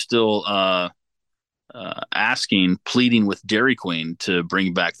boycotting, but I'm still, pleading with Dairy Queen to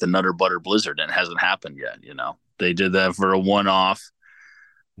bring back the Nutter Butter Blizzard, and it hasn't happened yet. They did that for a one-off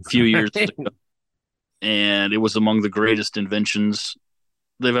a few years ago, and it was among the greatest inventions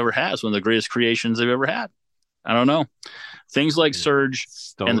they've ever had. It's one of the greatest creations they've ever had. I don't know. Things like Surge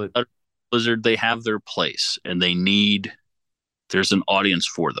and Blizzard, they have their place, and there's an audience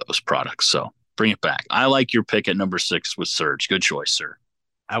for those products. So bring it back. I like your pick at number 6 with Surge. Good choice, sir.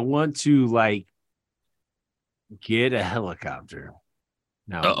 I want to get a helicopter.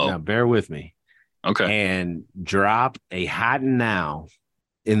 Now bear with me. Okay. And drop a Hot and Now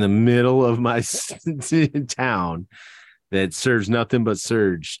in the middle of my town that serves nothing but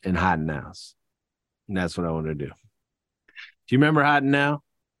Surge and Hot and Nows. And that's what I want to do. Do you remember Hot and Now?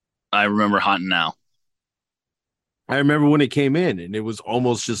 I remember Hot and Now. I remember when it came in, and it was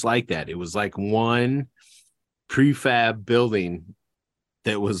almost just like that. It was like one prefab building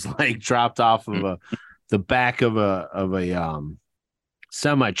that was like dropped off of the back of a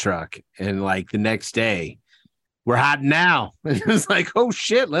semi truck, and like the next day we're Hot now. It was like, oh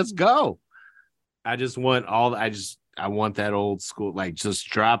shit, let's go. I just want I want that old school, like just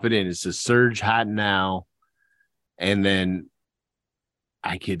drop it in. It's a Surge Hot Now. And then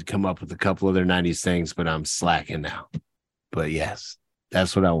I could come up with a couple other 90s things, but I'm slacking now. But yes,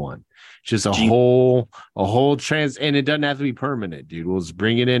 that's what I want. Just a whole trans, and it doesn't have to be permanent, dude. We'll just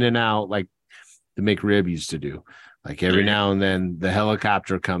bring it in and out like the McRib used to do. Like every now and then the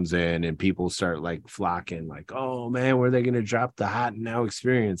helicopter comes in and people start like flocking, like, oh man, where are they gonna drop the Hot Now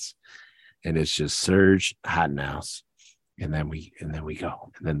experience? And it's just Surge Hot Nows. And then we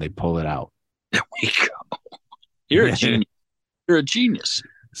go. And then they pull it out. There we go. You're a genius. You're a genius.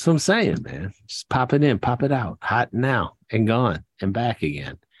 That's what I'm saying, man. Just pop it in, pop it out. Hot now and gone and back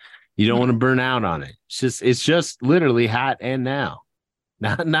again. You don't want to burn out on it. It's just literally hot and now.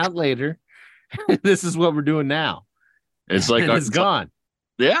 Not later. This is what we're doing now. It's like it's gone.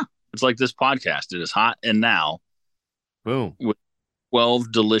 Yeah. It's like this podcast. It is hot and now. Boom. With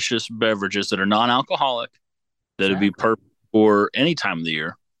 12 delicious beverages that are non-alcoholic that'd be perfect for any time of the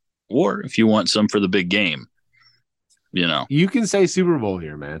year. Or if you want some for the big game. You know, you can say Super Bowl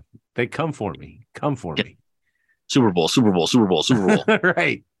here, man. They come for me. Come for me. Super Bowl.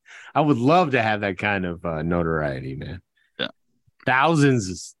 Right. I would love to have that kind of notoriety, man. Yeah.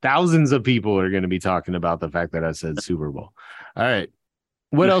 Thousands of people are going to be talking about the fact that I said Super Bowl. All right.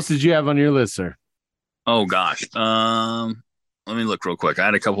 What else did you have on your list, sir? Oh gosh. Let me look real quick. I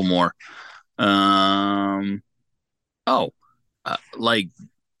had a couple more. Like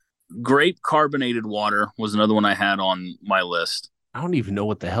grape carbonated water was another one I had on my list. I don't even know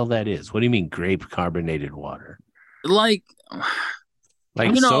what the hell that is. What do you mean grape carbonated water? Like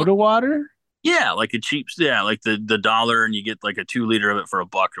soda water? Yeah, like a cheap, like the $1 and you get like a 2 liter of it for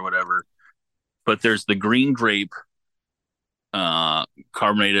 $1 or whatever. But there's the green grape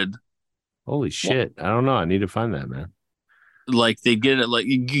carbonated. Holy shit. I don't know. I need to find that, man. Like they get it, like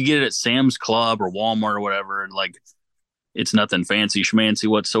you get it at Sam's Club or Walmart or whatever, and like it's nothing fancy schmancy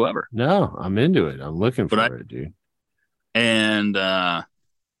whatsoever. No, I'm into it. I'm looking for it, dude. And now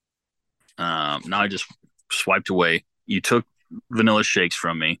I just swiped away. You took vanilla shakes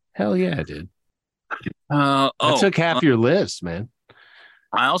from me. Hell yeah, I did. I took half your list, man.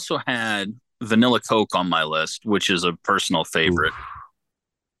 I also had vanilla Coke on my list, which is a personal favorite. Oof.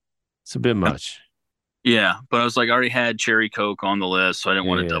 It's a bit much. Yeah, but I was like, I already had cherry Coke on the list, so I didn't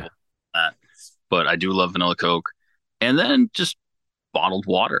want to double that. But I do love vanilla Coke. And then just bottled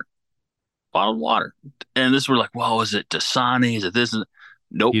water. And this we're like, well, is it Dasani? Is it this?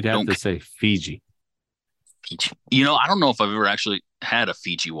 Nope. You'd have to say Fiji. You know, I don't know if I've ever actually had a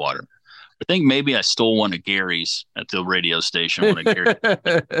Fiji water. I think maybe I stole one of Gary's at the radio station.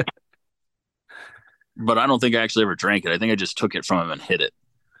 But I don't think I actually ever drank it. I think I just took it from him and hid it.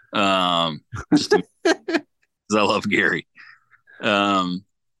 Just because I love Gary.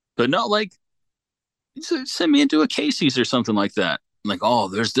 But no, like, send me into a Casey's or something like that. Like, oh,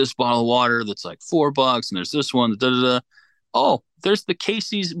 there's this bottle of water that's like $4, and there's this one. Oh, there's the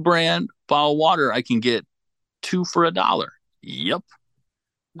Casey's brand bottle of water. I can get 2 for $1. Yep,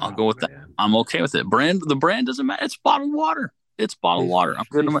 I'll go with that. I'm okay with it. The brand doesn't matter. It's bottled water. I'm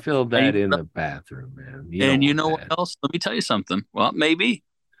good. They filled that in the bathroom, man. And you know what else? Let me tell you something. Well, maybe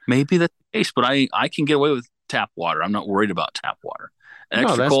that's the case, but I can get away with tap water. I'm not worried about tap water.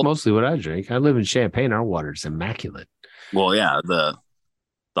 No, that's mostly what I drink. I live in Champaign. Our water is immaculate. Well, yeah, the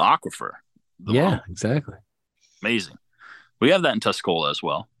aquifer. Exactly. Amazing. We have that in Tuscola as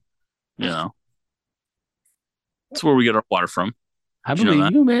well. You know, that's where we get our water from. I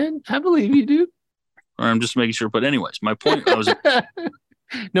believe you, man. I believe you, dude. Or I'm just making sure. But anyways, my point was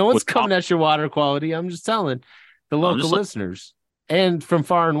no one's coming at your water quality. I'm just telling the local listeners and from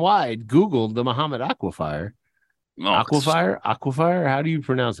far and wide, Google the Muhammad Aquifer. Aquifer. How do you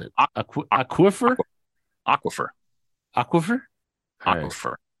pronounce it? Aquifer.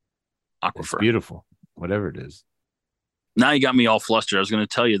 It's beautiful. Whatever it is. Now you got me all flustered. I was going to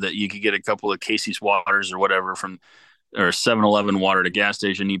tell you that you could get a couple of Casey's waters or whatever or 7-Eleven water at a gas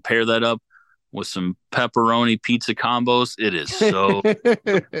station. You pair that up with some pepperoni pizza combos. It is so.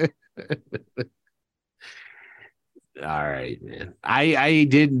 All right, man. I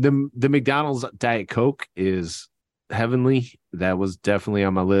did the McDonald's Diet Coke is heavenly. That was definitely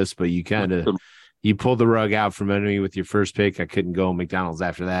on my list, but you pulled the rug out from under me with your first pick. I couldn't go McDonald's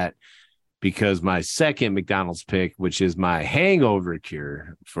after that because my second McDonald's pick, which is my hangover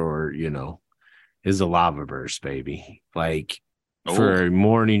cure for, is a lava burst, baby. Like for a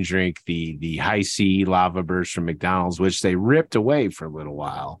morning drink, the high C lava burst from McDonald's, which they ripped away for a little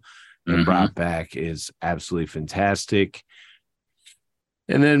while and brought back, is absolutely fantastic.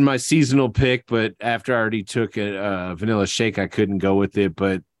 And then my seasonal pick, but after I already took a vanilla shake, I couldn't go with it.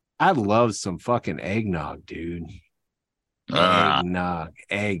 But I love some fucking eggnog, dude.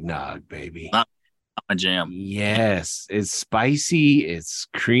 Eggnog, baby. Not my jam. Yes, it's spicy, it's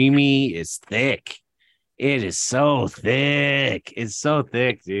creamy, it's thick. It is so thick. It's so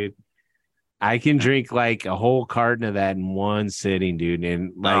thick, dude. I can drink like a whole carton of that in one sitting, dude.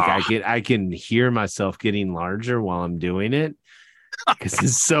 And like I can hear myself getting larger while I'm doing it because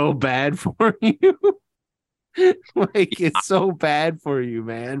it's so bad for you. Like it's so bad for you,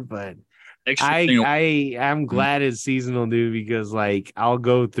 man. But I'm glad it's seasonal, dude, because like I'll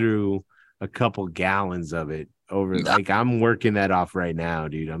go through a couple gallons of it over. Like I'm working that off right now,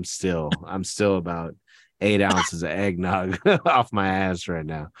 dude. I'm still about 8 ounces of eggnog off my ass right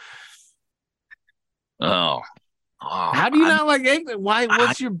now. Oh, how do you not like eggnog? Why?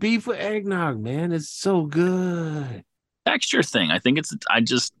 What's your beef with eggnog, man? It's so good. Texture thing. I think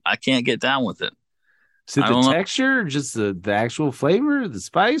I can't get down with it. Is it the texture, or just the actual flavor, the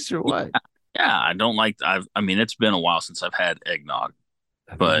spice, or what? Yeah, I don't like. I mean, it's been a while since I've had eggnog,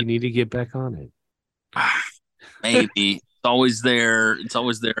 but you need to get back on it. Maybe it's always there. It's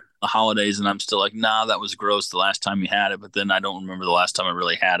always there the holidays, and I'm still like, nah, that was gross the last time you had it. But then I don't remember the last time I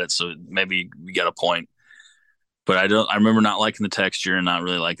really had it, so maybe we got a point. But I remember not liking the texture and not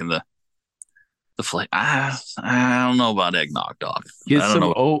really liking the flavor. I don't know about eggnog, dog. Get some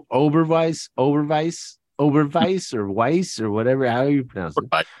Oberweis, or Weiss, or whatever, how you pronounce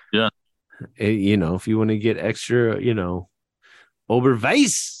it. Yeah. If you want to get extra,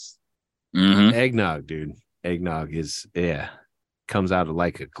 Oberweis eggnog, dude. Eggnog comes out of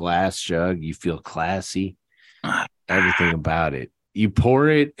like a glass jug. You feel classy. Everything about it. You pour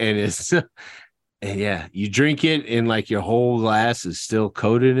it and it's and yeah, you drink it and like your whole glass is still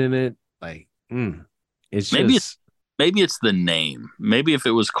coated in it. Like, it's maybe it's the name. Maybe if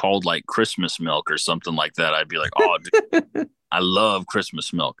it was called like Christmas milk or something like that, I'd be like, oh, dude, I love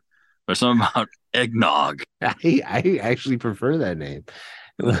Christmas milk. There's something about eggnog. I actually prefer that name.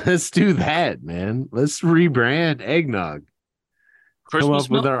 Let's do that, man. Let's rebrand eggnog. Christmas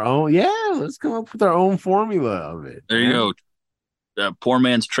milk? Let's come up with our own formula of it. There you go. Poor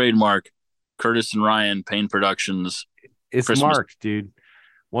man's trademark. Curtis and Ryan, Payne Productions. It's Christmas. Marked, dude.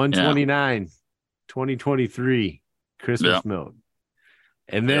 129, 2023, Christmas milk.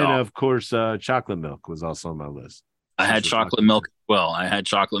 And then, of course, chocolate milk was also on my list. I had chocolate milk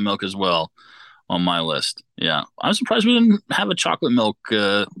as well on my list. Yeah. I'm surprised we didn't have a chocolate milk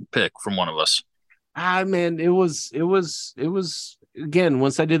pick from one of us. Man, it was again,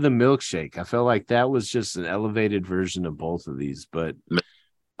 once I did the milkshake, I felt like that was just an elevated version of both of these. But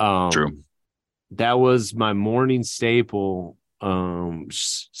true. That was my morning staple.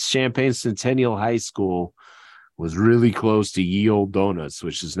 Champaign Centennial High School was really close to Ye Old Donuts,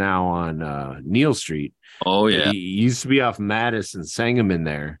 which is now on Neal Street. Oh yeah, it used to be off Madison, Sangamon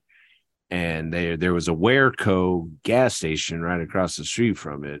there, and there was a Wearco gas station right across the street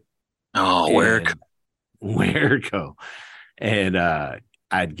from it. Oh, Wearco, and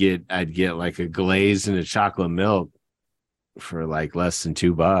I'd get like a glaze and a chocolate milk for like less than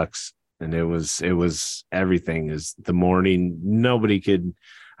 $2. And it was everything. Is the morning,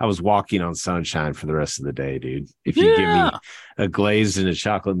 I was walking on sunshine for the rest of the day, dude. If you give me a glaze and a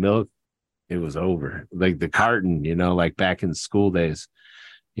chocolate milk, it was over. Like the carton, like back in school days,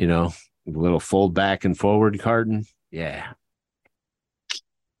 a little fold back and forward carton. Yeah.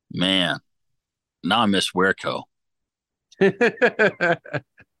 Man, now I miss Wearco. My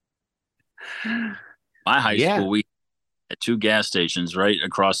high school, we at 2 gas stations right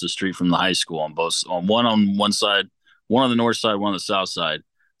across the street from the high school on one side, one on the north side, one on the south side.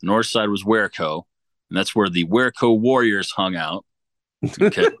 The north side was Wearco, and that's where the Wearco Warriors hung out.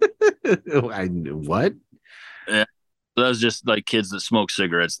 Okay. What? Yeah. So that was just like kids that smoke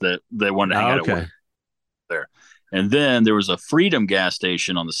cigarettes that they wanted to hang out at there. And then there was a Freedom gas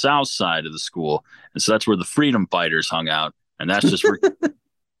station on the south side of the school. And so that's where the Freedom Fighters hung out. And that's just where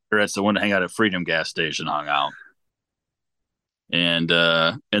cigarettes that wanted to hang out at Freedom gas station hung out. And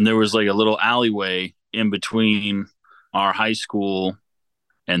there was like a little alleyway in between our high school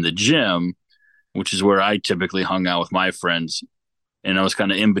and the gym, which is where I typically hung out with my friends. And I was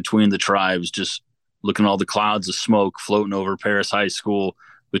kind of in between the tribes, just looking at all the clouds of smoke floating over Paris High School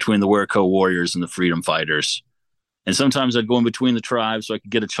between the Wearco Warriors and the Freedom Fighters. And sometimes I'd go in between the tribes so I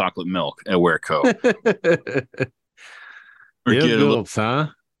could get a chocolate milk at Wearco. Huh?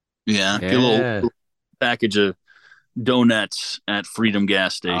 Yeah, get a little package of donuts at Freedom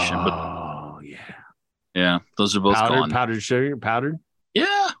gas station. Oh, yeah, those are both gone. Powdered sugar, powdered?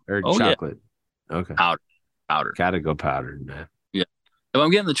 Yeah. Or chocolate? Yeah. Okay. Powdered. Gotta go powdered, man. Yeah. If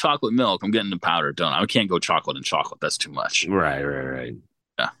I'm getting the chocolate milk, I'm getting the powdered donut. I can't go chocolate and chocolate. That's too much. Right.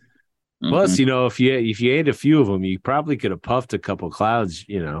 Yeah. Plus, if you ate a few of them, you probably could have puffed a couple clouds,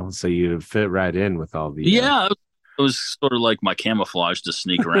 so you'd fit right in with all the. Yeah, it was sort of like my camouflage to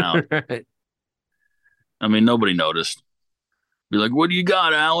sneak around. Right. I mean, nobody noticed. Be like, what do you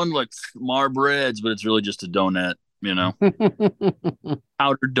got, Alan? Like Breads, but it's really just a donut,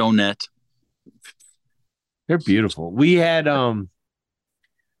 powdered donut. They're beautiful. We have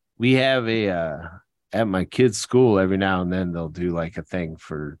at my kids' school every now and then they'll do like a thing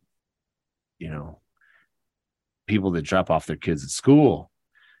for, people that drop off their kids at school,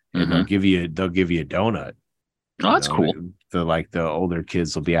 and they'll give you a donut. Oh, that's cool. The older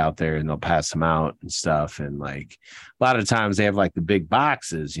kids will be out there and they'll pass them out and stuff. And like a lot of times they have like the big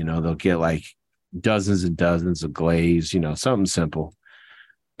boxes, they'll get like dozens and dozens of glaze, something simple.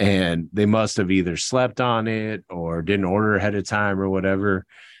 And they must have either slept on it or didn't order ahead of time or whatever.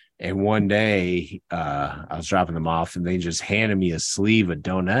 And one day I was dropping them off and they just handed me a sleeve of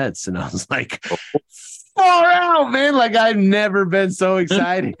donuts. And I was like, far out, man. Like I've never been so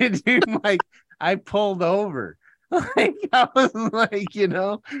excited, dude. Like I pulled over. Like I was like,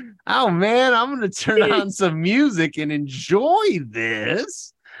 oh man, I'm gonna turn on some music and enjoy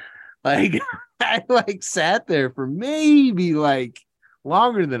this. Like I like sat there for maybe like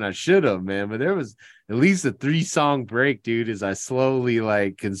longer than I should have, man. But there was at least a 3-song break, dude, as I slowly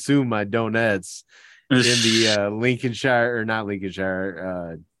like consumed my donuts in the Lincolnshire, or not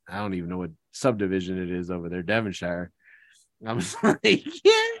Lincolnshire. I don't even know what subdivision it is over there, Devonshire. I was like,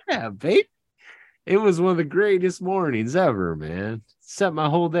 yeah, baby. It was one of the greatest mornings ever, man. Set my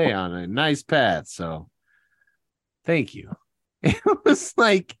whole day on a nice path. So thank you. It was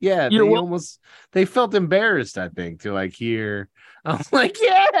like, yeah, they felt embarrassed, I think, to like hear. I was like,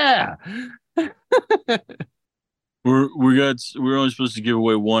 yeah. We're only supposed to give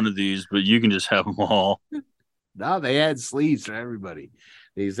away one of these, but you can just have them all. No, they had sleeves for everybody.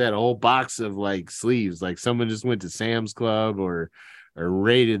 They just had a whole box of like sleeves. Like someone just went to Sam's Club or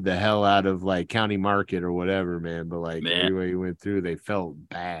raided the hell out of like County Market or whatever, man. But like everywhere you went through, they felt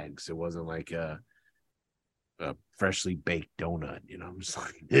bags. It wasn't like a freshly baked donut. I'm just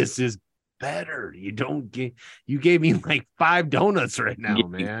like, this is better. You gave me like 5 donuts right now,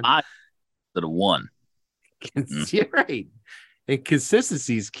 man. Instead of 1. You're right. And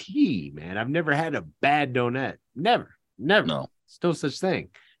consistency is key, man. I've never had a bad donut. Never. No. There's no such thing.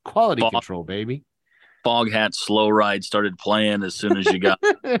 Quality control, baby. Fog Hat Slow Ride started playing as soon as you got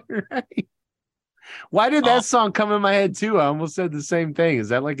right. Why did that song come in my head too? I almost said the same thing. Is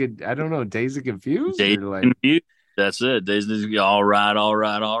that like I don't know, Days of Confused? Confused. That's it. Days of all right.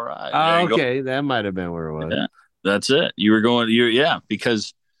 Oh, okay, that might have been where it was. Yeah, that's it. You were going.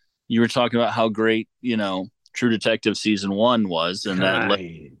 Because you were talking about how great True Detective season 1 was, and that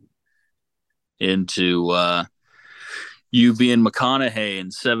led into you being McConaughey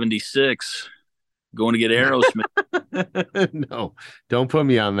in '76. Going to get Aerosmith. No, don't put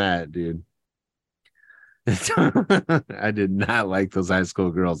me on that, dude. I did not like those high school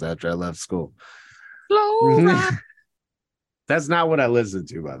girls after I left school. That's not what I listened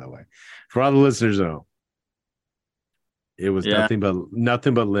to, by the way. For all the listeners know, it was nothing but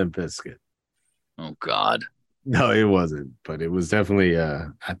Limp Bizkit. Oh God, no, it wasn't. But it was definitely.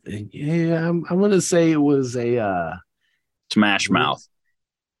 I'm gonna say it was a Smash Mouth.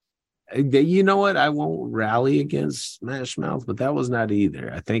 You know what? I won't rally against Smash Mouth, but that was not either.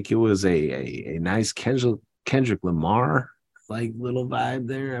 I think it was a nice Kendrick Lamar like little vibe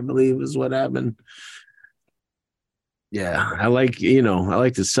there, I believe is what happened. Yeah, I like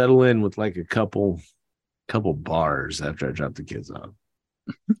to settle in with like a couple bars after I drop the kids off.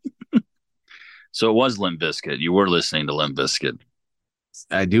 So it was Limp Bizkit. You were listening to Limp Bizkit.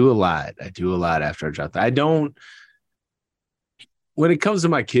 I do a lot after I drop that. I don't. When it comes to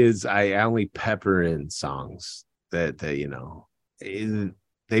my kids, I only pepper in songs that they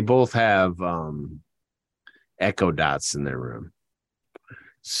both have Echo Dots in their room.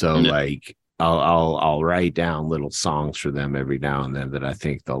 So like I'll write down little songs for them every now and then that I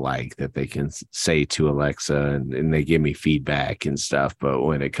think they'll like, that they can say to Alexa, and they give me feedback and stuff. But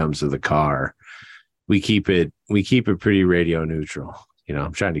when it comes to the car, we keep it pretty radio neutral.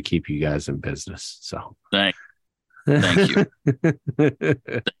 I'm trying to keep you guys in business. So thank you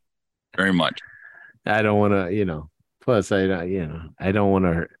very much. I don't want to, plus I don't want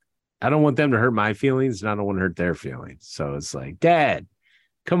to, I don't want them to hurt my feelings, and I don't want to hurt their feelings. So it's like, Dad,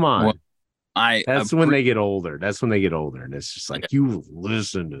 come on. Well, that's when they get older. And it's just like, you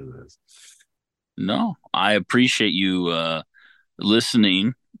listen to this. No, I appreciate you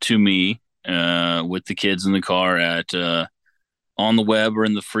listening to me with the kids in the car at on the web or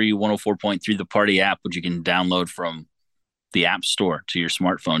in the free 104.3 The Party app, which you can download from the App Store to your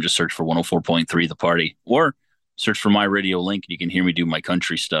smartphone. Just search for 104.3 The Party, or search for My Radio Link. You can hear me do my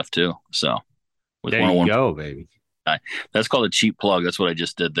country stuff too. So with there you go, baby. That's called a cheap plug. That's what I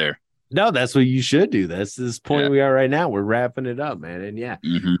just did there. No, that's what you should do. That's this point we are right now. We're wrapping it up, man. And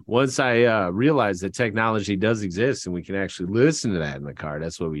once I realized that technology does exist and we can actually listen to that in the car,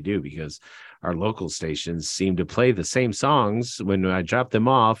 that's what we do, because our local stations seem to play the same songs when I drop them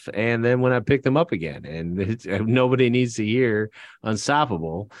off and then when I pick them up again. And nobody needs to hear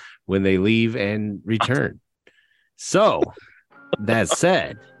Unstoppable when they leave and return. So that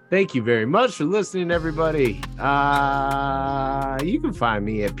said, thank you very much for listening, everybody. You can find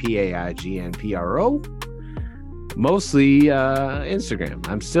me at PAIGNPRO, mostly Instagram.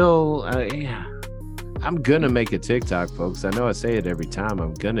 I'm still, I'm gonna make a TikTok, folks. I know I say it every time.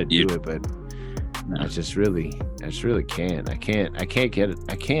 I'm gonna do it, but I just really can't. I can't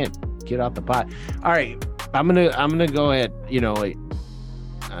get out the pot. All right, I'm gonna go ahead.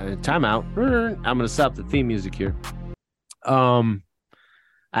 Time out. I'm gonna stop the theme music here.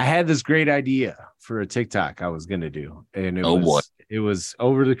 I had this great idea for a TikTok I was going to do. And it was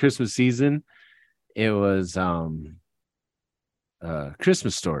over the Christmas season. It was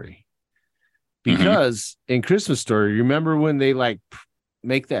Christmas Story. Because in Christmas Story, remember when they like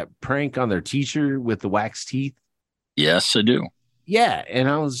make that prank on their teacher with the wax teeth? Yes, I do. Yeah. And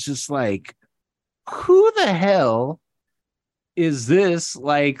I was just like, who the hell is this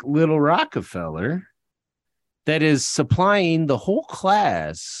like little Rockefeller that is supplying the whole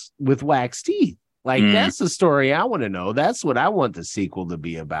class with wax teeth? Like, that's the story I want to know. That's what I want the sequel to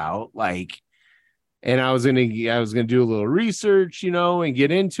be about. Like, and I was gonna do a little research, and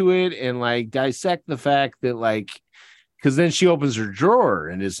get into it and like dissect the fact that like, because then she opens her drawer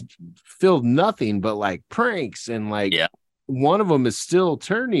and is filled nothing but like pranks, and like one of them is still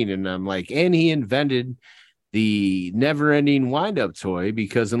turning, and I'm like, and he invented the never-ending wind-up toy,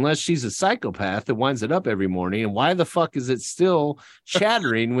 because unless she's a psychopath that winds it up every morning, and why the fuck is it still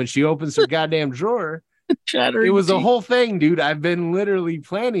chattering when she opens her goddamn drawer? Chattering. It was a whole thing, dude. I've been literally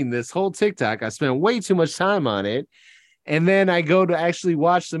planning this whole TikTok. I spent way too much time on it, and then I go to actually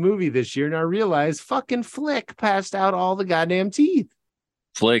watch the movie this year, and I realize fucking Flick passed out all the goddamn teeth.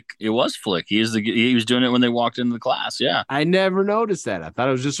 Flick, it was Flick. He was doing it when they walked into the class. Yeah, I never noticed that. I thought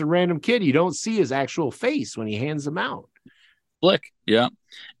it was just a random kid. You don't see his actual face when he hands them out. Flick, yeah,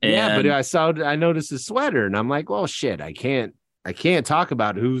 but I noticed his sweater, and I'm like, well, shit, I can't talk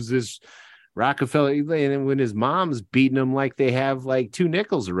about who's this Rockefeller. And when his mom's beating him like they have like two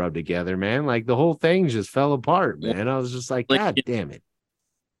nickels to rub together, man, like the whole thing just fell apart, man. I was just like, God damn it.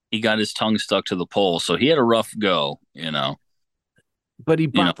 He got his tongue stuck to the pole, so he had a rough go, But he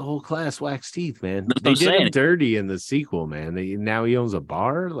bought the whole class wax teeth, man. They did him dirty in the sequel, man. Now he owns a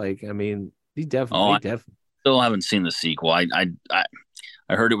bar. Like, I mean, he definitely. Still haven't seen the sequel. I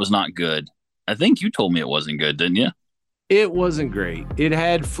heard it was not good. I think you told me it wasn't good, didn't you? It wasn't great. It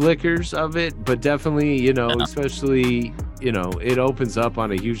had flickers of it, but definitely, especially, it opens up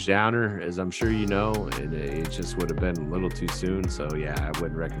on a huge downer, as I'm sure you know, and it just would have been a little too soon. So yeah, I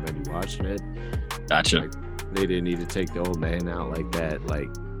wouldn't recommend you watching it. Gotcha. They didn't need to take the old man out like that. Like,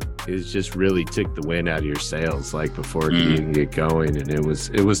 it just really took the wind out of your sails, like before it could even get going. And it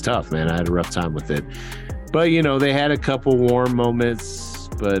was tough, man. I had a rough time with it, but they had a couple warm moments,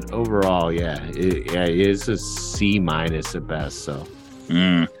 but overall, it is a C- at best. So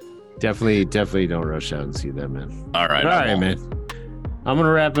definitely don't rush out and see that, man. All right, man. I'm going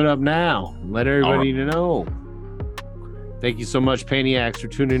to wrap it up now and let everybody know. Thank you so much, Paniacs, for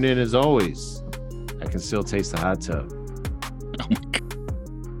tuning in as always. I can still taste the hot tub.